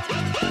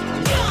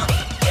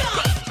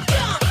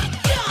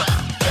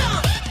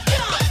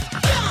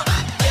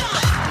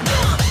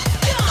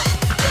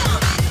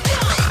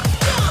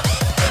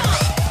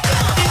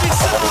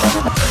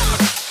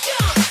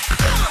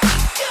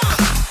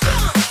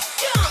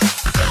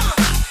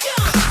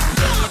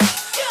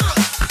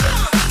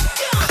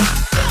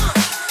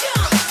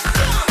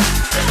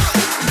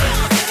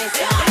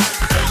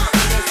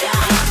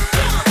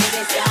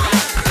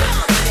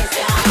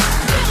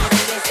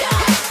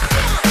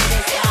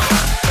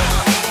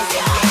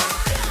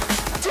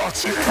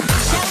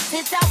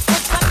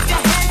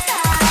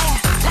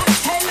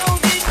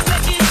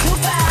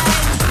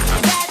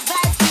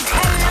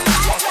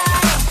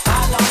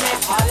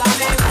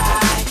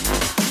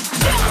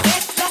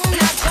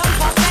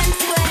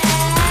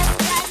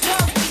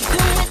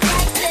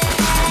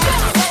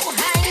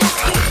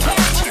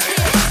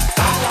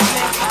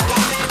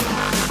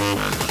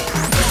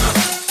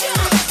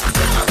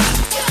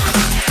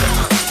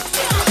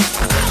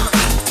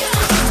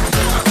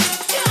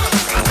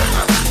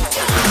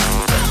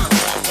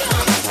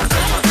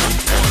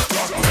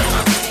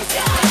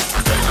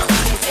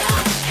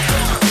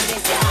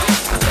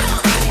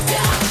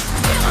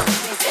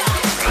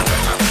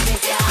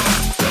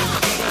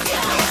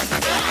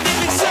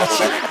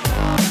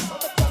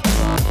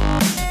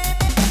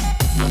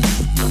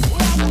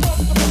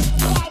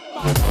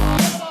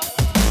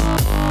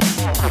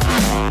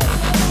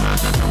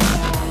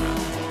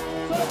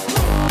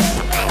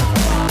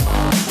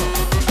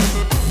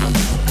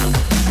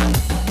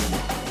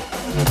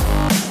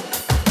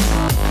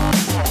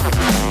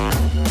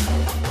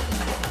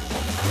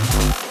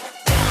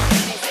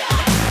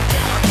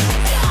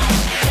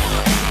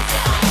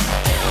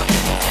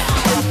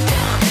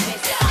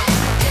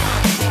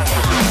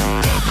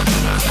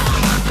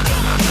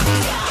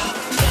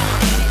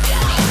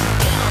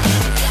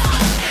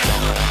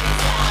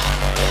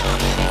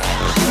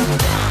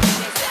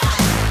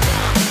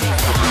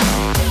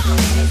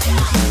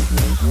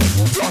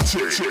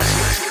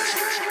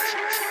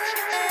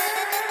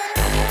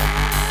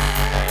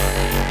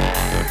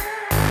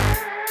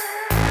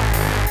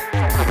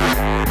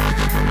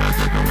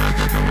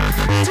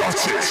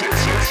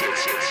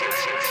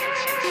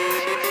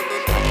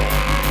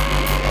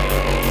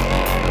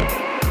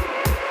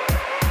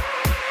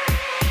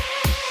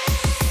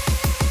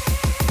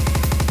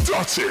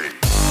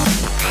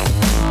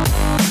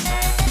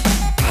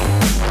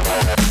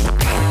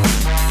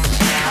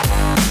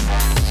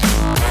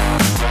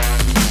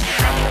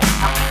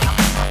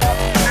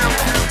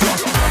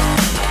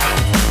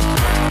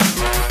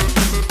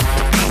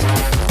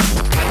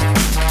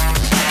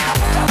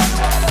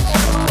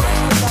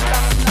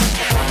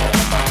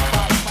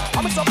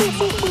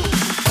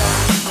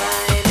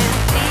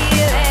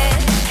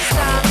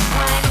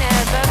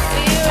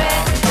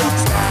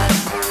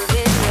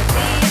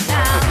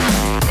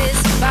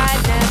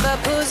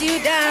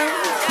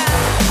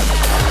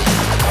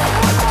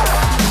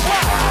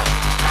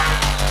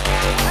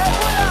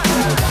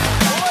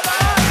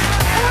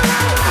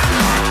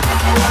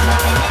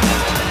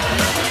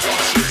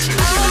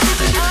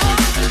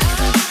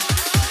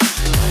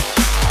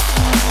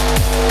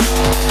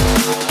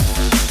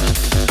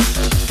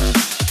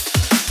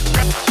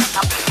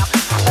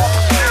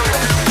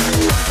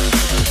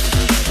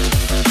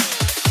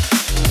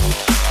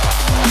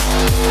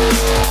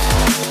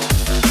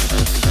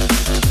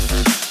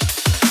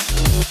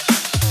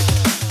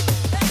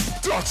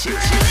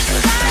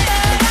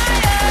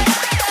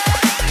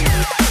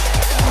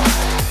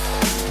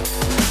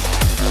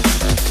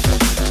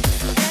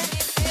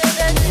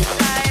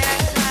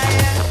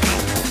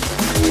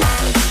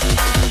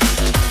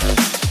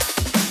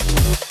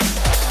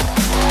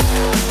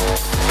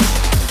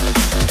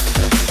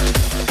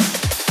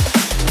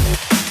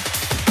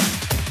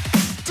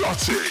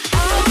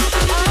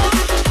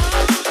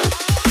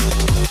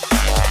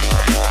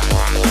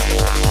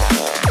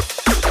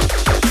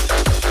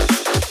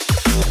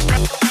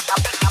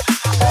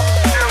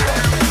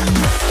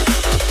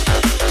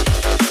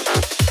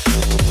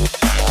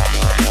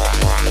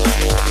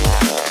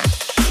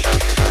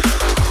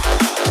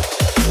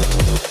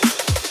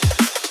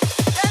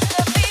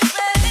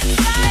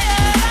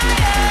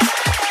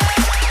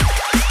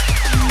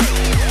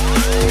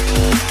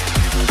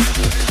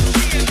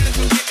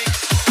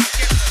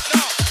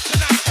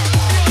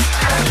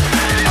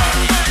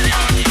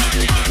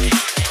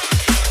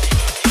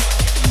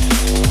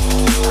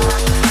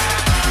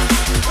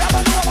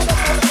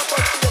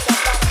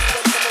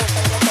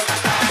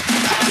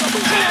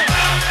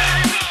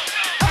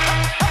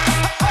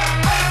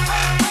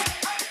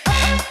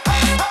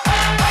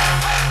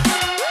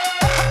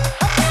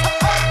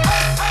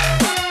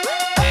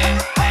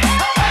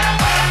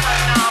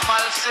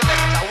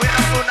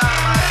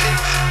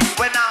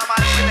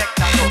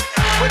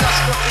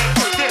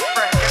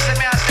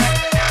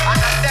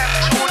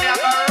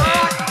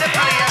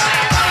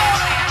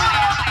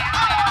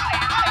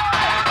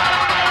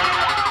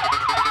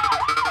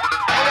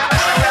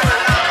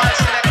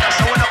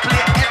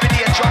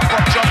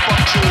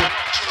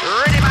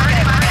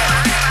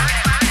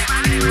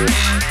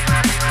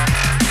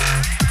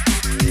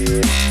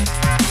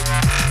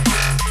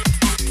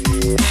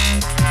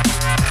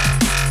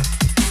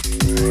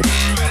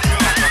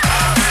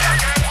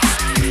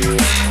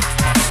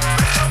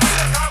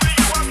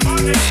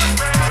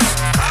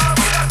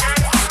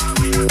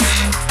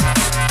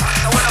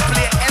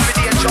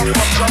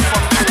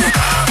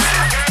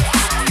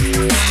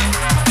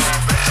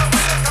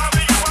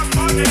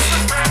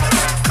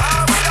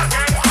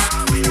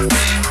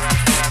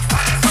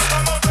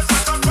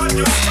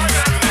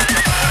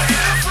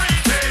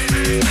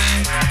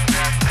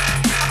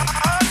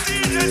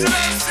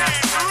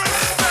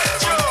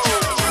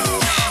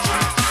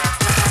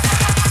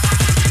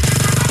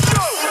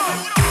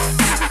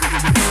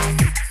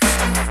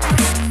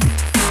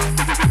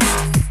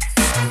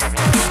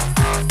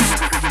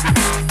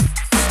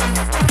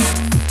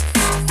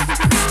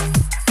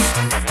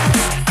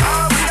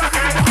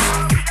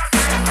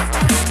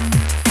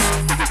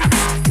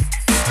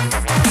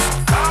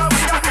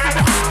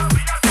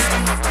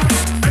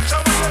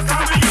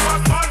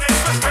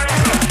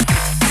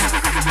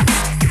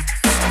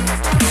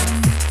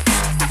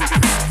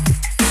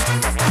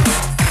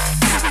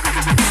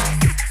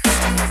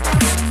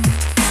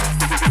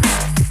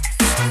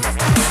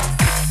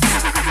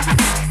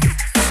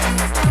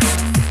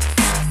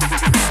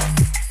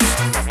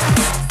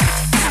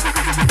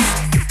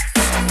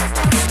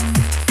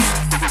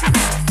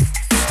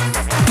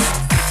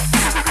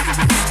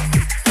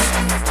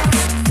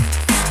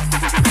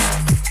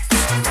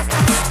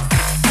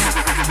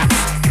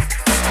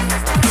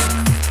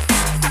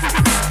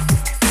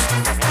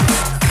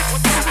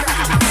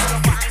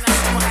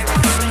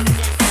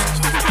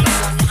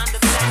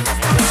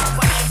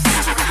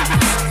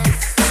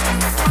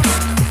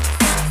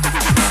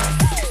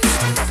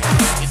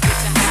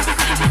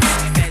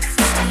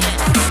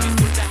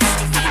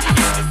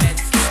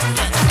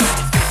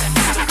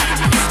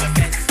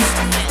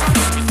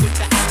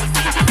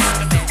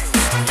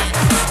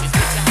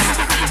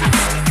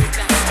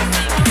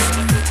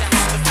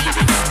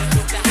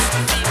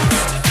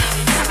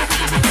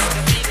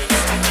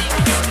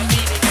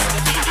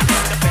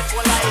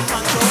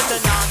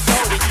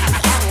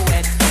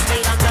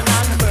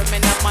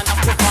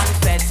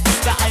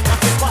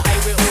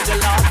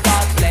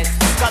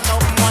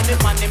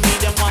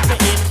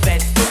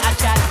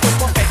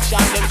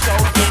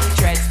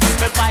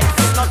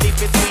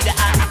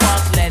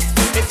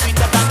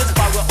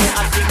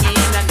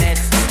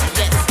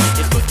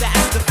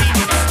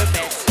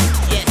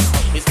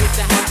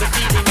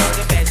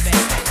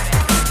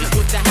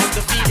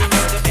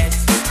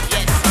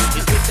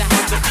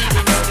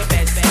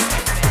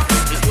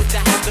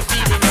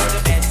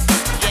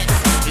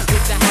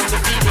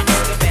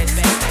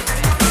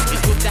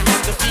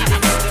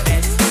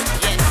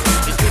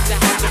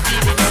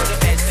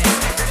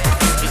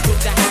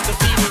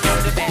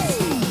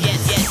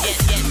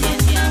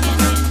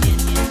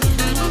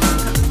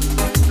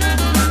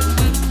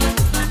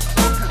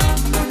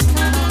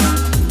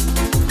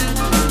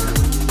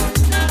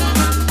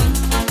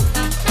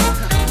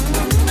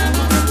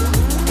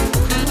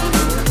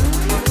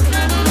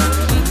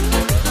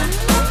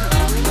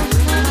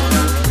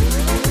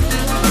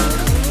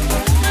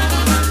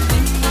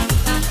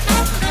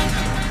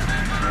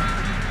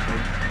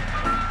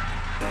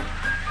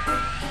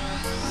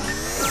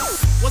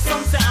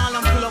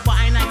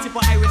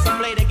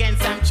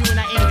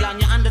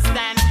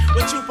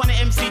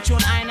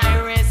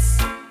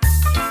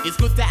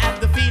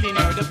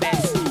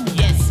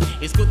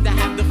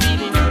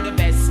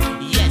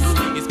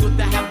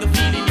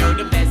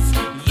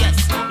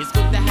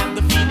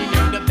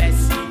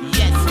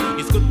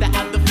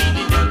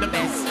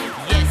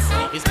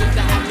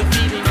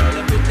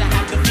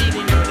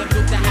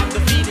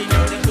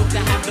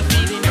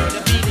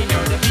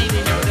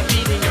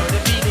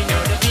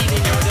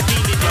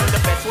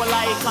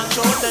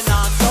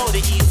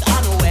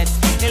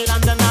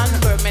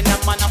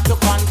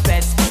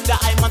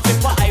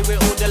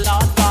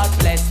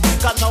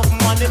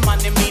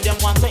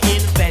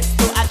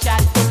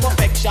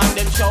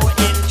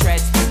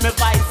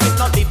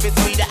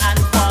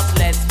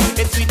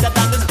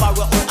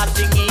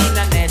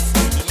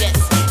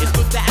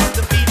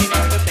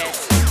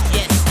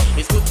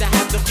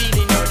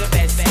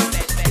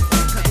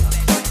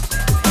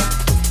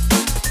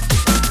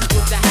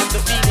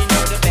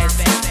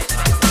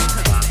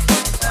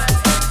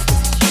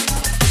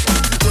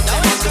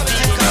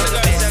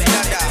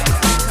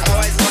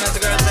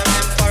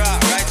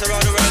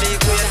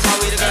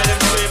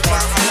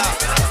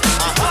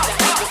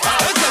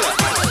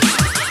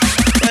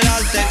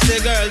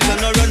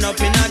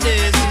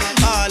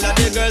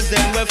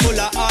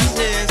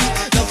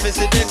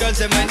 girls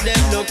them when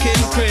them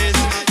looking crazy.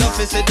 Love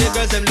to see the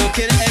girls them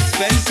looking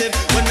expensive.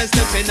 When me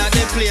step in at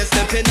the place,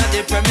 step in at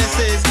the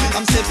premises,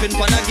 I'm sipping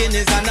pan a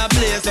Guinness and a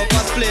blaze up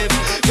a spliff.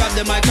 Grab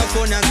the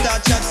microphone and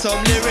start chat some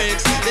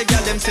lyrics. The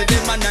girl them see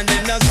the man and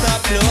them not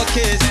stop no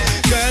kiss.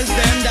 Girls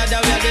them dada,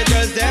 we are the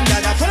girls them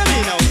dada. Follow me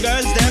now.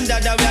 Girls them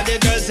dada, we are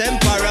the girls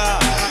emperor.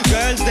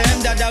 Girls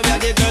them dada, we are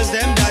the girls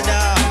them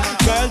dada.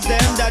 Girls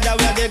them dada,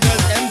 we are the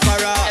girls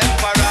emperor.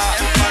 Emperor,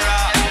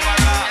 emperor,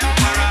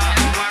 emperor,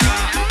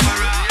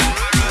 emperor,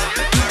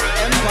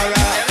 emperor,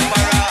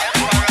 emperor,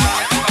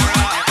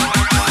 emperor.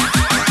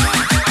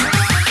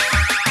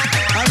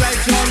 And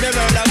right round the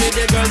world, I with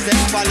the girls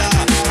them follow.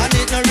 And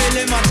it no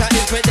really matter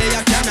if we dey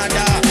a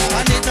Canada.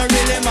 And it no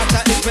really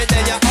matter if we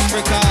dey a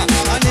Africa.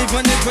 And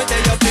even if we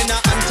dey up in a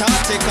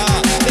Antarctica.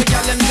 The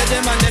girl them see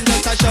them and them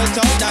just a shout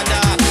out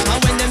dada. And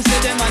when them see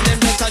them and them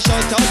just a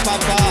shout out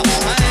papa.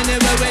 And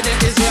anywhere where there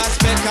is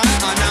respect and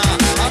honor,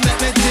 and make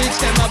me teach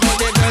them about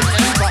the girls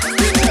emperor.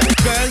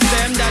 Girls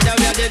them dada,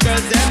 we are the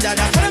girls them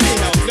dada. Follow me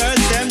now.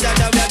 Girls them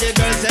dada, we are the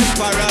girls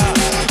emperor.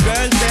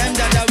 Girls them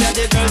dada, we are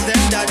the girls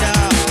them dada.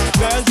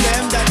 Girls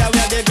them dada, we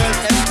are the girls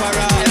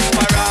emperor.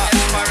 Emperor,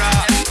 emperor,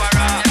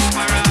 emperor,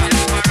 emperor,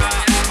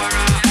 emperor,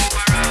 emperor,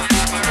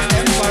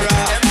 emperor,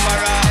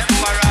 emperor,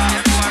 emperor,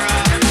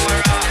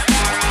 emperor,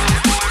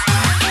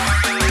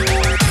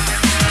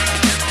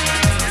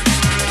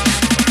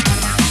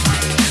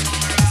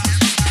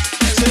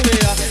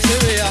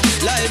 Syria,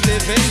 live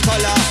living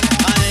color.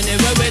 And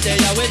anywhere where they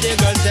are, where the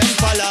girls them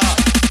follow.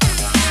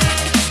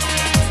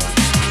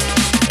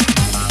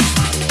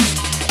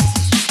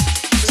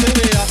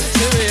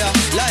 Syria,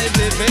 live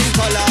living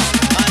color.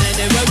 And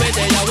anywhere where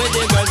they are, where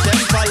the girls them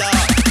follow.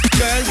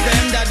 Girls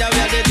them dada, we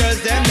are the girls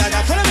them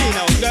dada. Follow me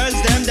now. Girls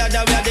them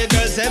dada, we are the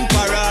girls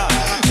emperor.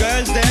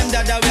 Girls them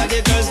dada, we are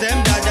the girls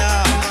them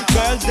dada.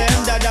 Girls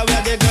them dada, we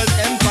are the girls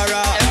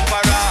emperor.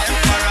 Emperor,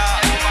 emperor,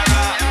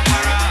 emperor,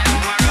 emperor,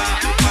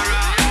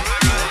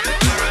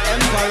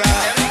 emperor,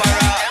 emperor,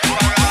 emperor.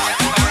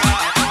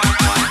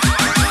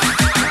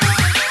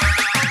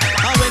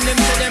 And when them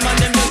say them and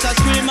them just a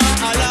scream and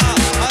holler.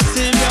 A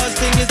serious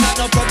thing is not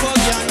no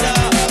propaganda.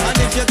 And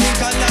if you think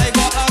I lie,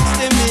 go ask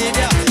the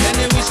media.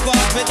 Any which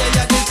part where they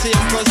are the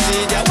same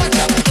procedure. Watch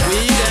out, we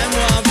them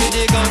want to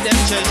dig out them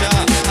treasure.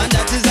 And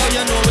that is how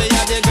you know we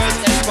are the girls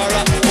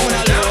emperor. Own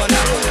alone,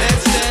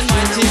 extend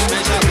my team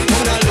measure.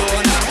 Own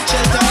alone,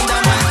 shelter under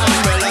my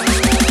umbrella.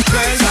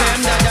 Girls them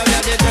dada, we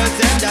are the girls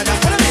them dada.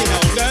 Follow me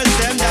now. Girls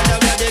them dada,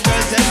 we are the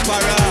girls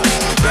emperor.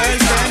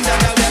 Girls them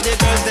dada, we are the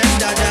girls them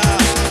dada.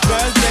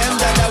 Girls them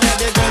dada, we are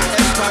the girls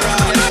emperor.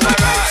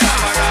 Emperor,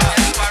 emperor,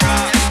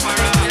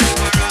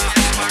 emperor,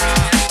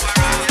 emperor,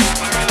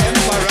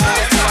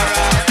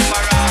 emperor,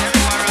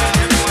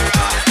 emperor,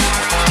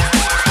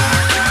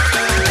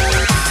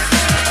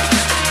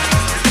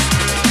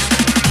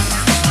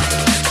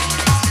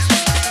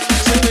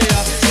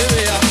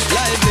 Syria,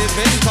 live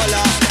living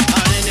color.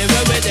 And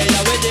anywhere where they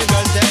are, where the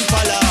girls them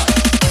follow.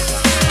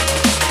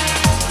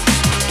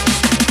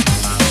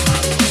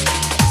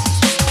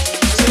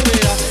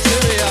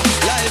 Syria,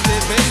 live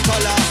living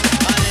color.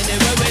 And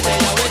anywhere where they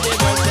are, where the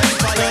girls them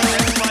follow.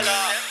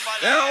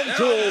 Down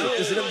to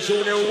this is them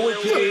showing their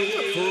wicked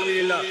for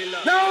real.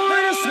 Now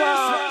this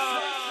one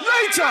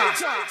later.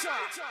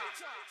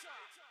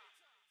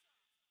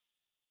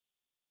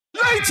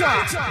 Later.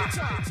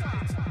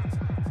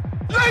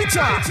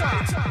 Later.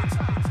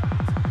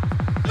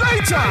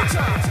 Later.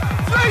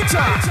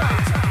 Later.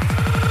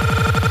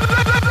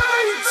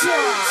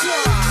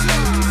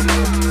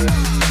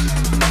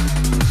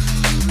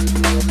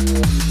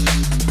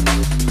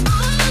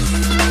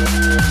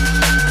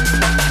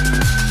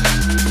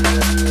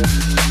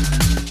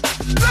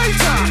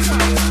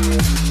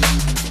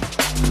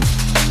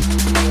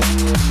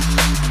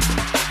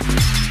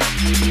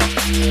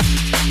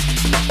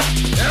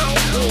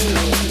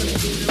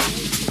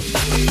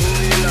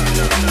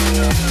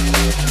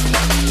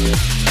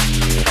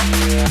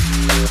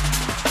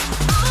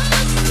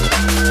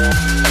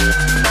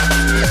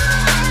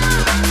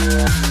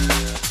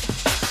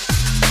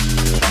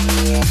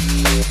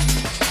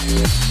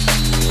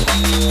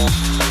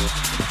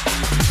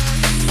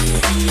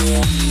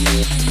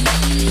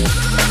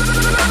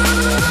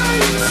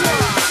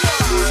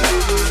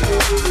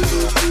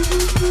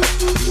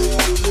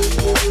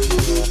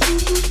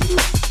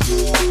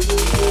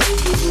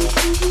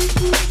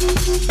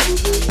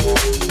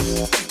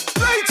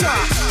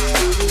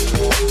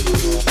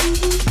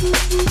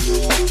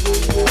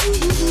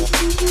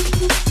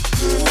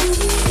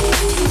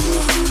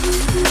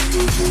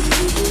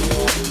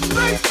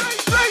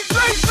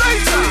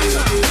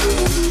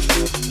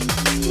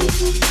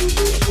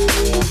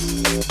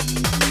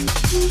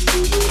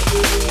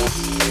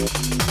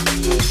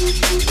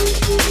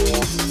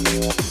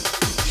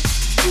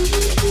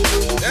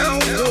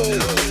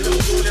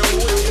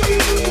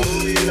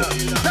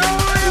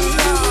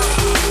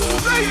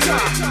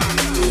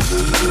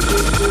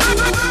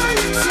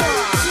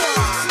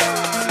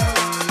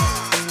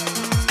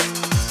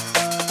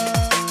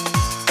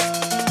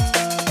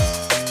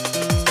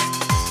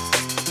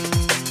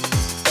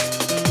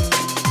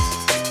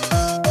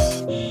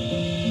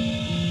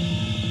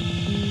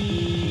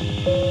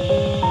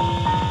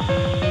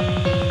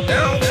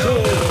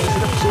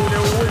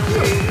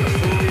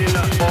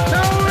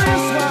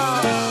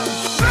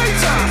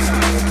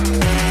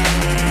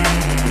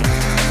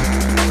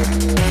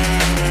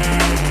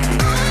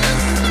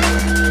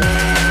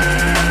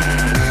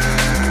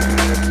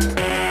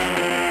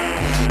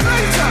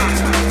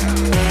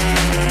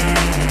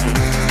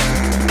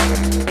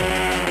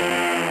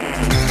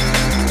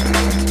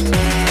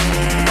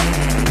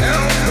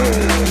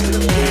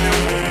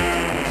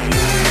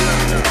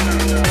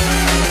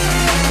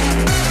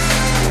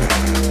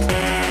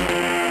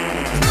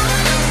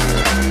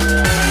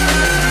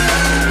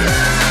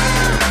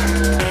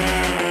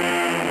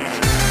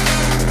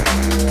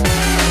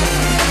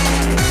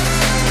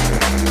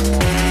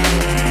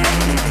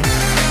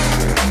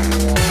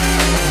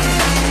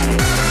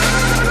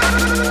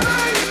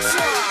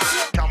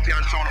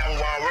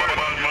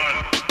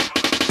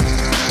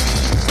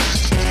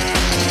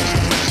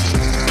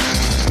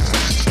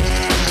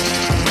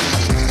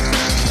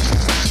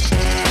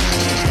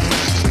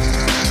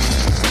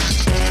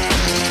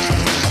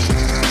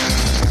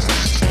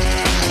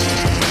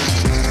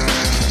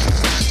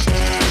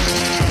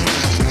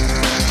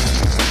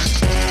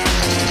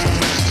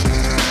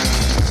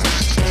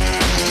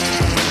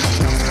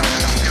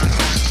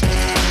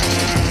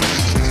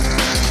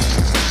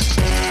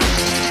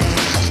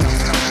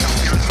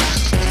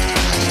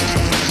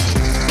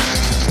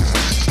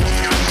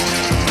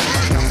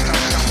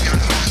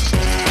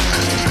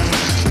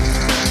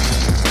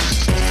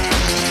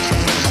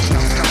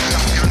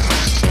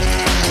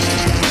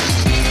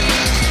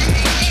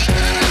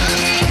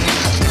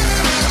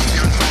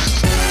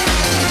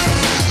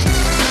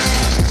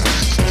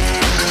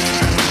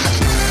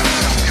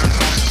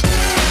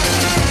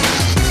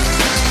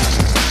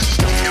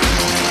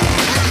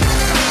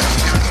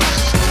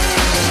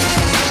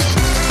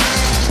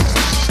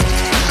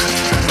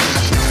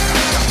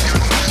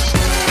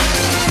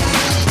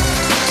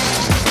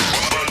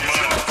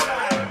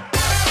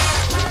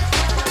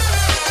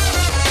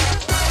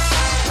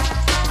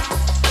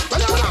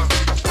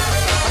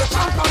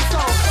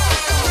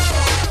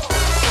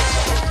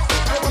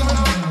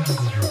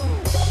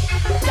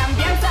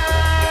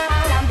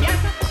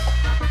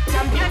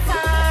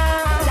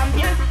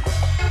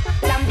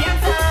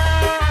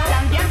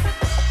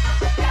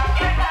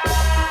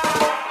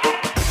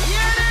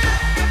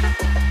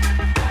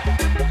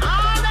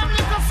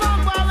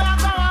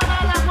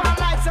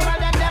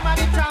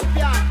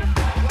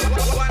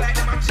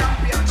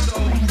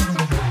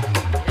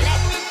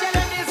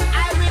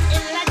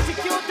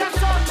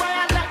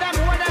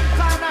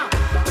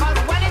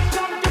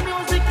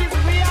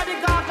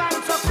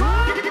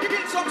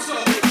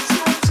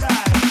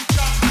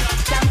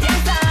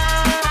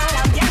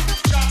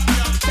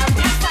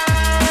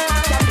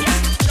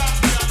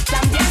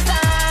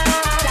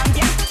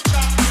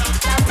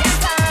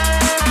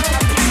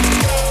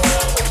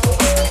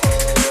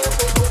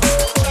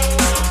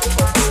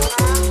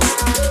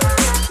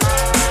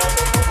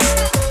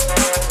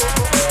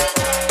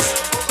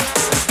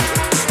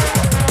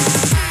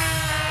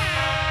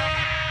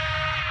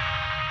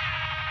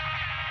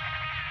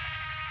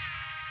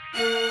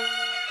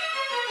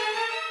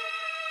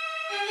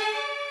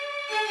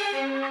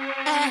 At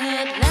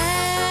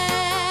last,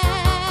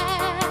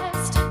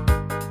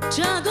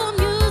 jungle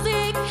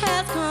music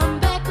has come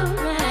back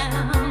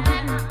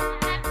around.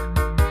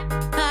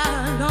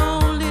 Our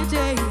lonely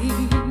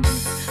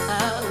days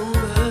are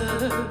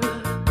over.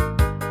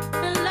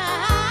 And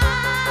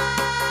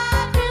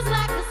life is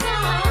like a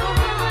song.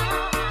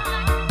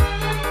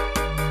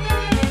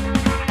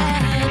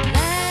 At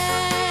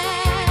last,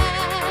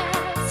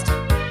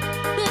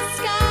 the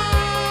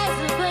skies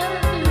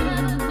above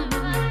blue.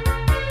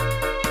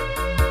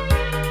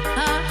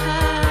 Our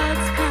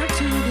hearts come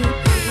to the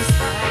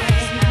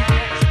baseline.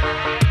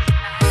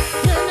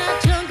 When our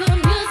jungle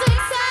music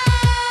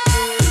sounds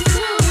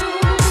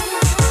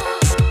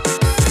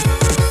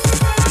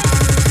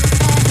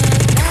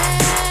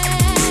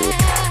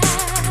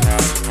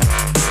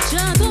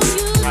jungle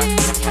music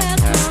has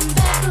come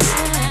back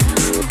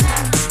around.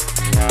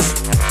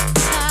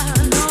 Our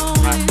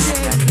lonely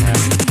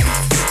days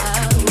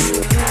are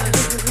over.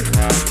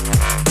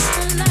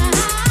 And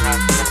life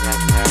is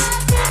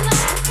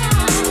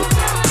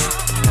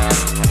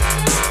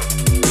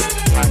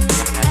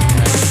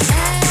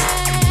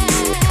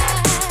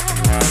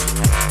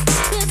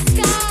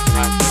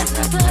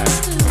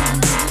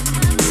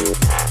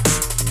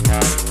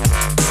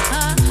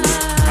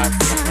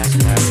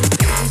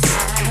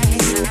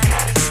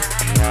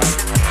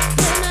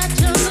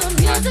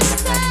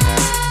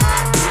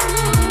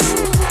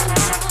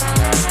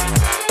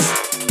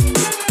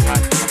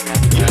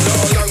You know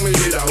how long we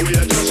did that. We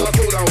are just a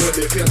fool and with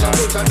the face. I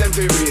put on them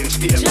for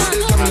reinstate. But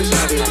this time we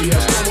start the place.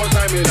 No more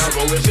time in a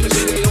row. We see the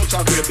youths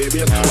are great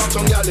babies. Want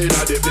some gyal in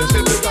a the place.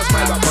 They put a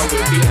smile up on the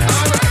face.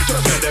 Alright,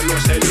 just let them know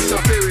say this a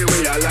very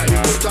real life.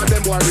 Put on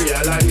them one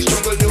realize.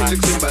 Jungle music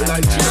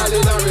symbolize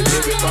solidarity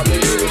with family.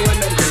 Even when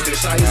them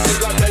criticize, they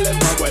got tell them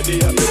from where they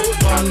are.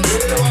 Youth man,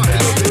 they want to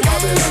look the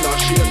Babylon a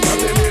shame. From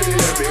the lady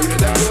every way.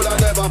 Them could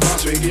have never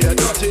pass we get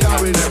dirty and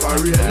we never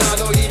read. Now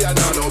no eat and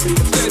now no beat.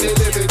 Steady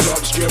live it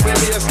up straight. We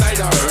be a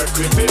slider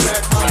earthquake. We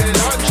make money and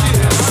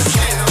chill.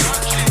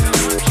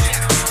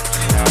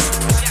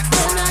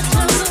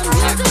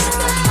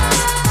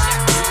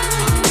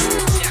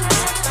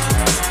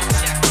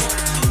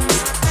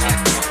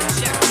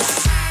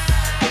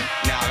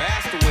 Now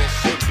that's the way it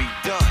should be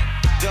done,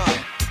 done,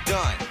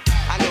 done.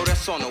 I know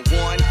that's on the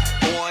one.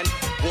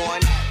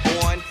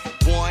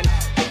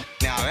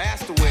 Now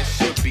that's the way it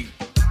should be.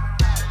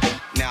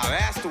 Now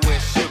that's the way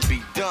it should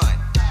be done,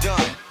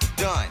 done,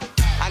 done.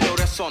 I know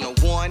that's on the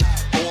one.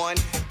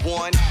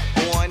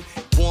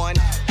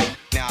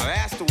 Now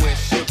that's the way it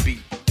should be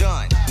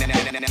done.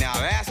 Now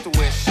that's the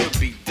way it should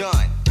be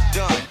done,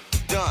 done,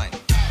 done.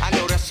 I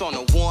know that's on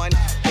the one.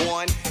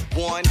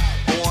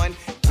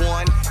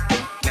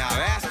 Now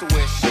that's the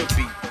way it should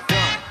be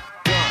done,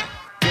 done,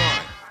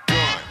 done,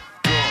 done,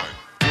 done, done,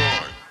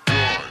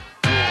 done,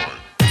 done.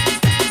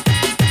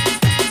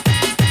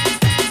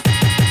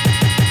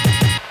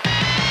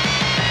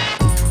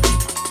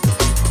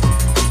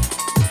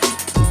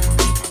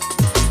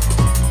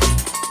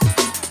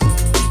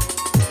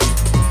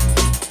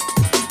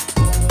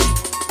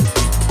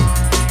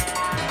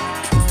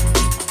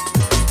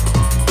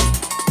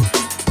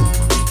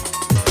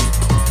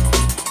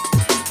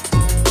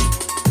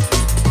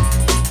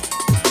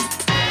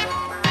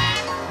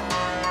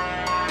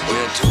 We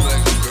had 2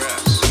 bags of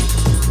grass,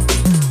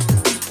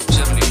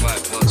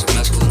 75 plugs of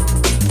mescaline,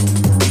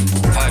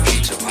 5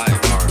 sheets of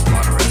high-powered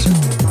Monterey,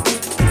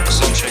 a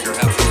salt shaker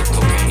half full of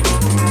cocaine,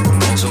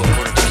 also a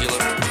quart of tequila,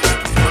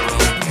 a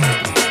rum,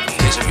 a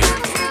case of beer, a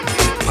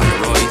pocket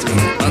of raw ether.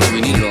 Not that we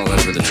needed all that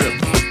for the trip.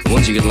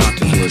 Once you get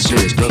locked into a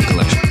serious drug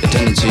collection, the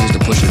tendency is to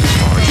push it as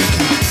far as you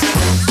can.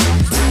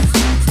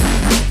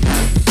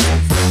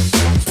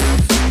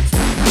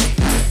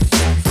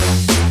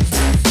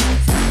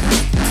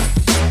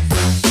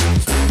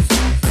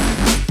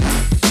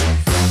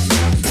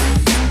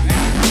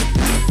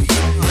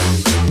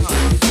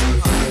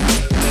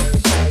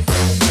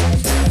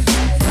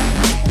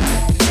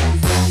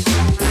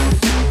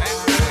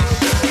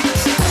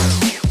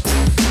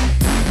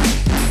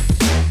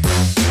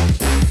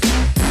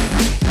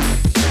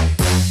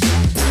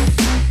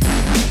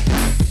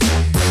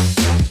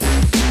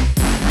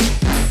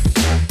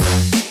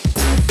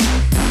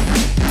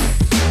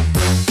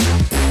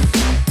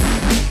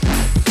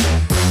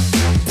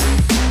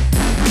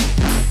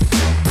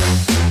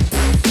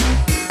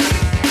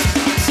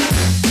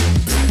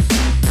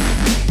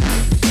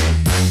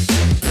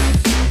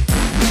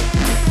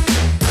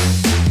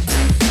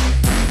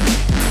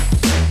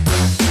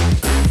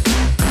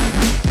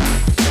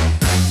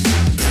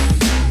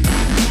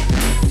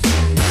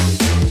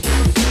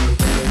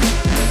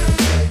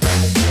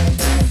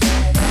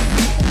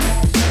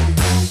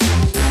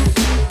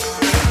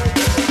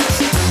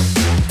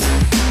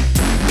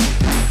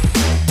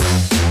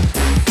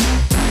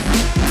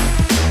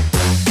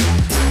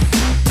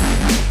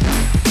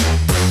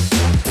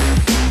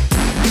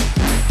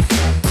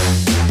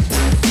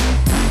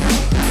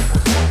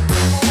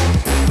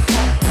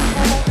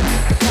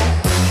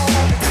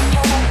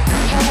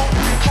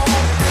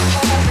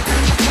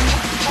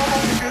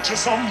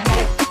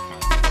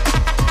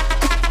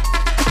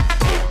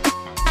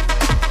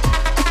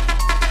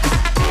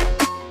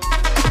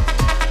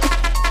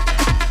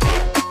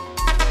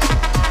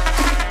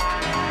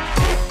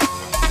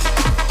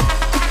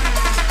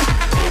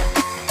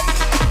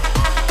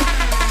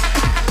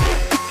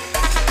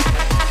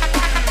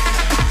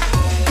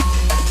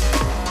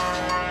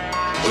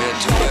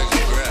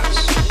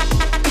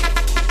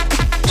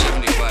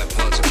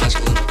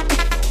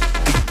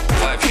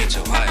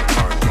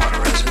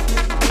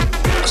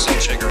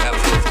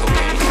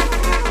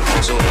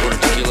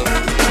 tequila, or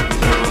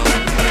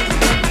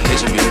a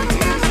case of beer,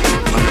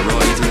 on the raw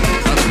ether.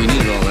 Not that we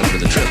needed all that for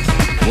the trip.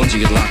 Once you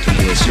get locked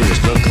into a serious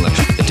drug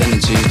collection, the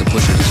tendency is to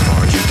push it as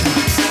far as you can.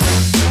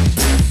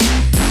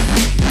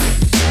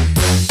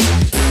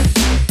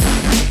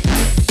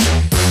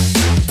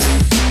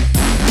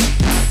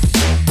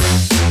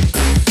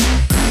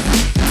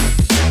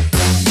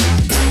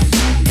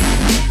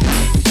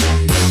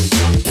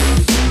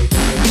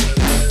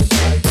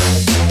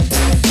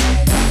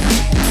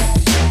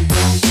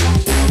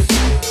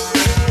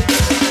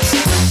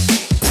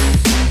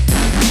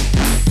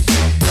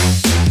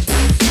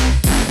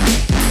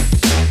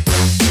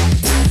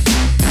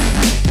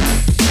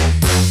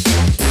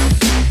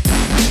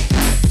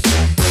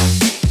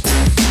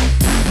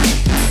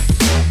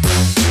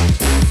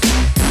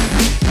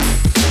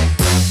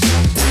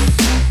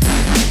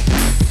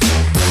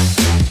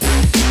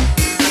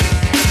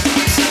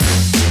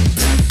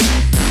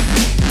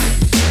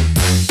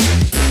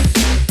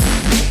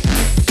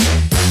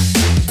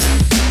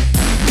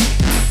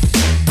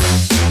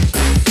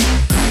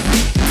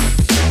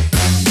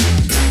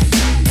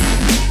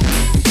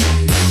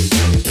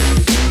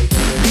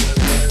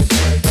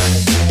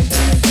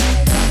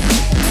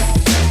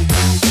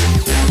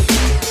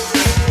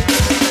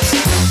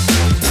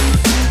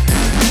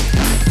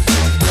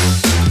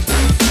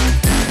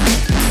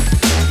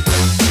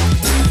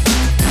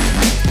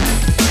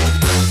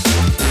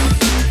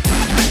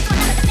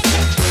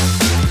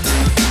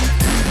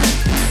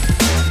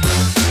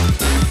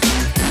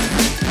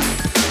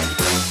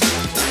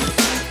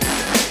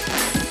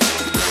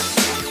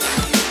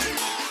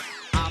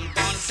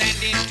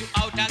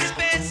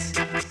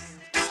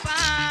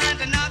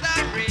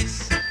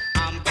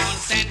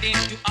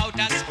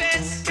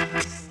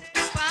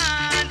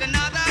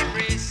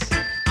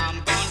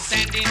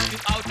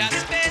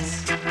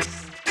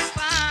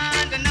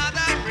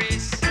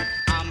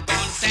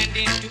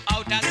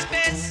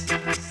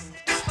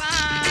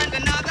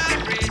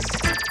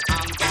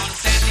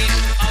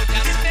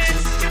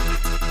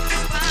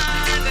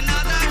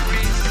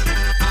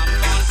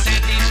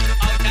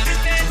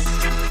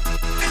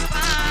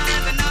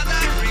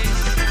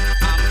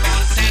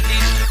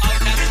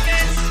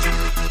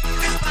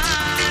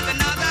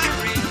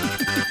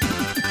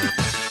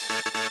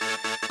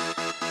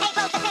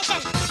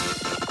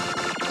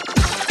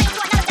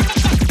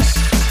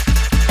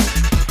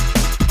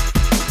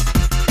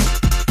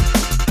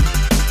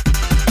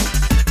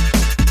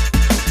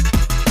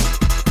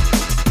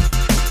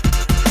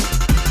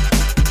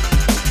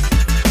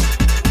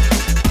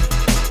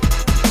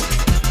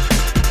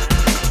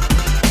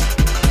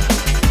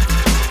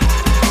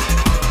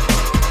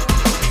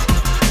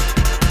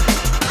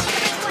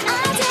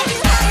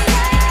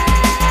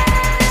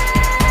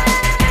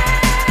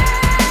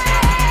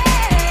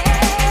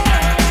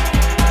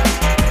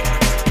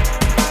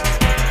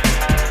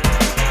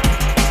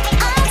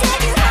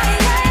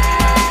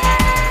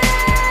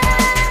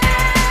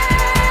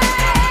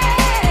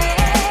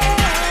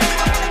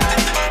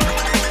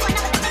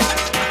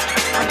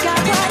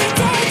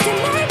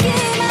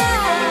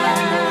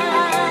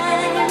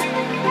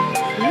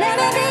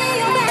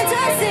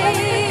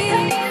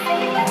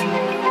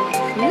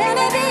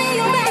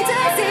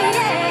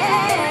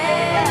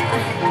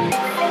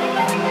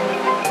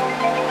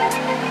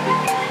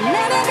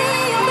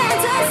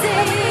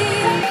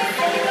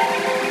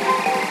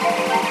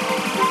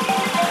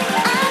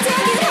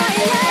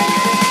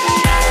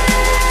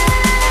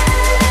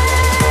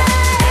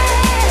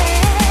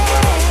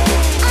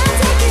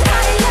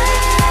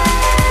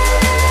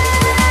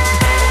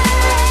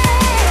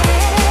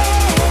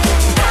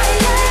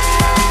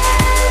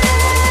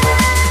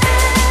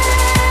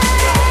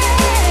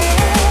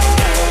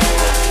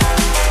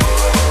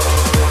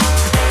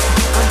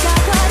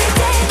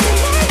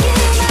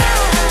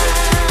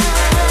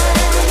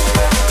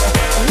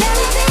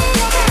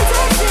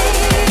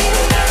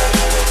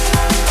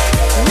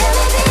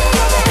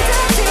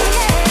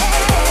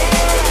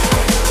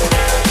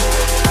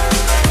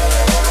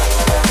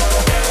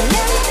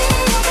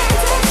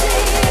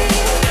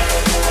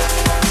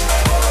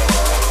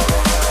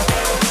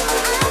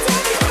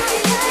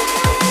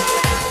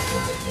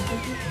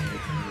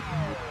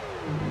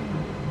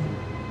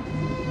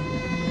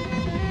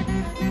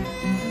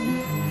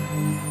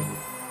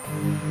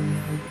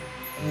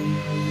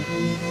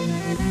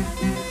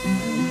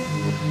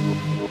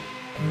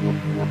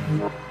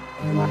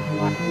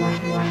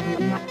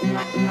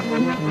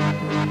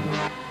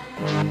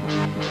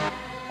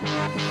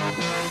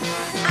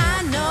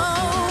 I know,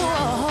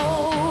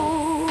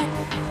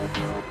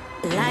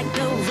 like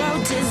the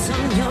road is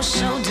on your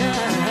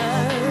shoulder.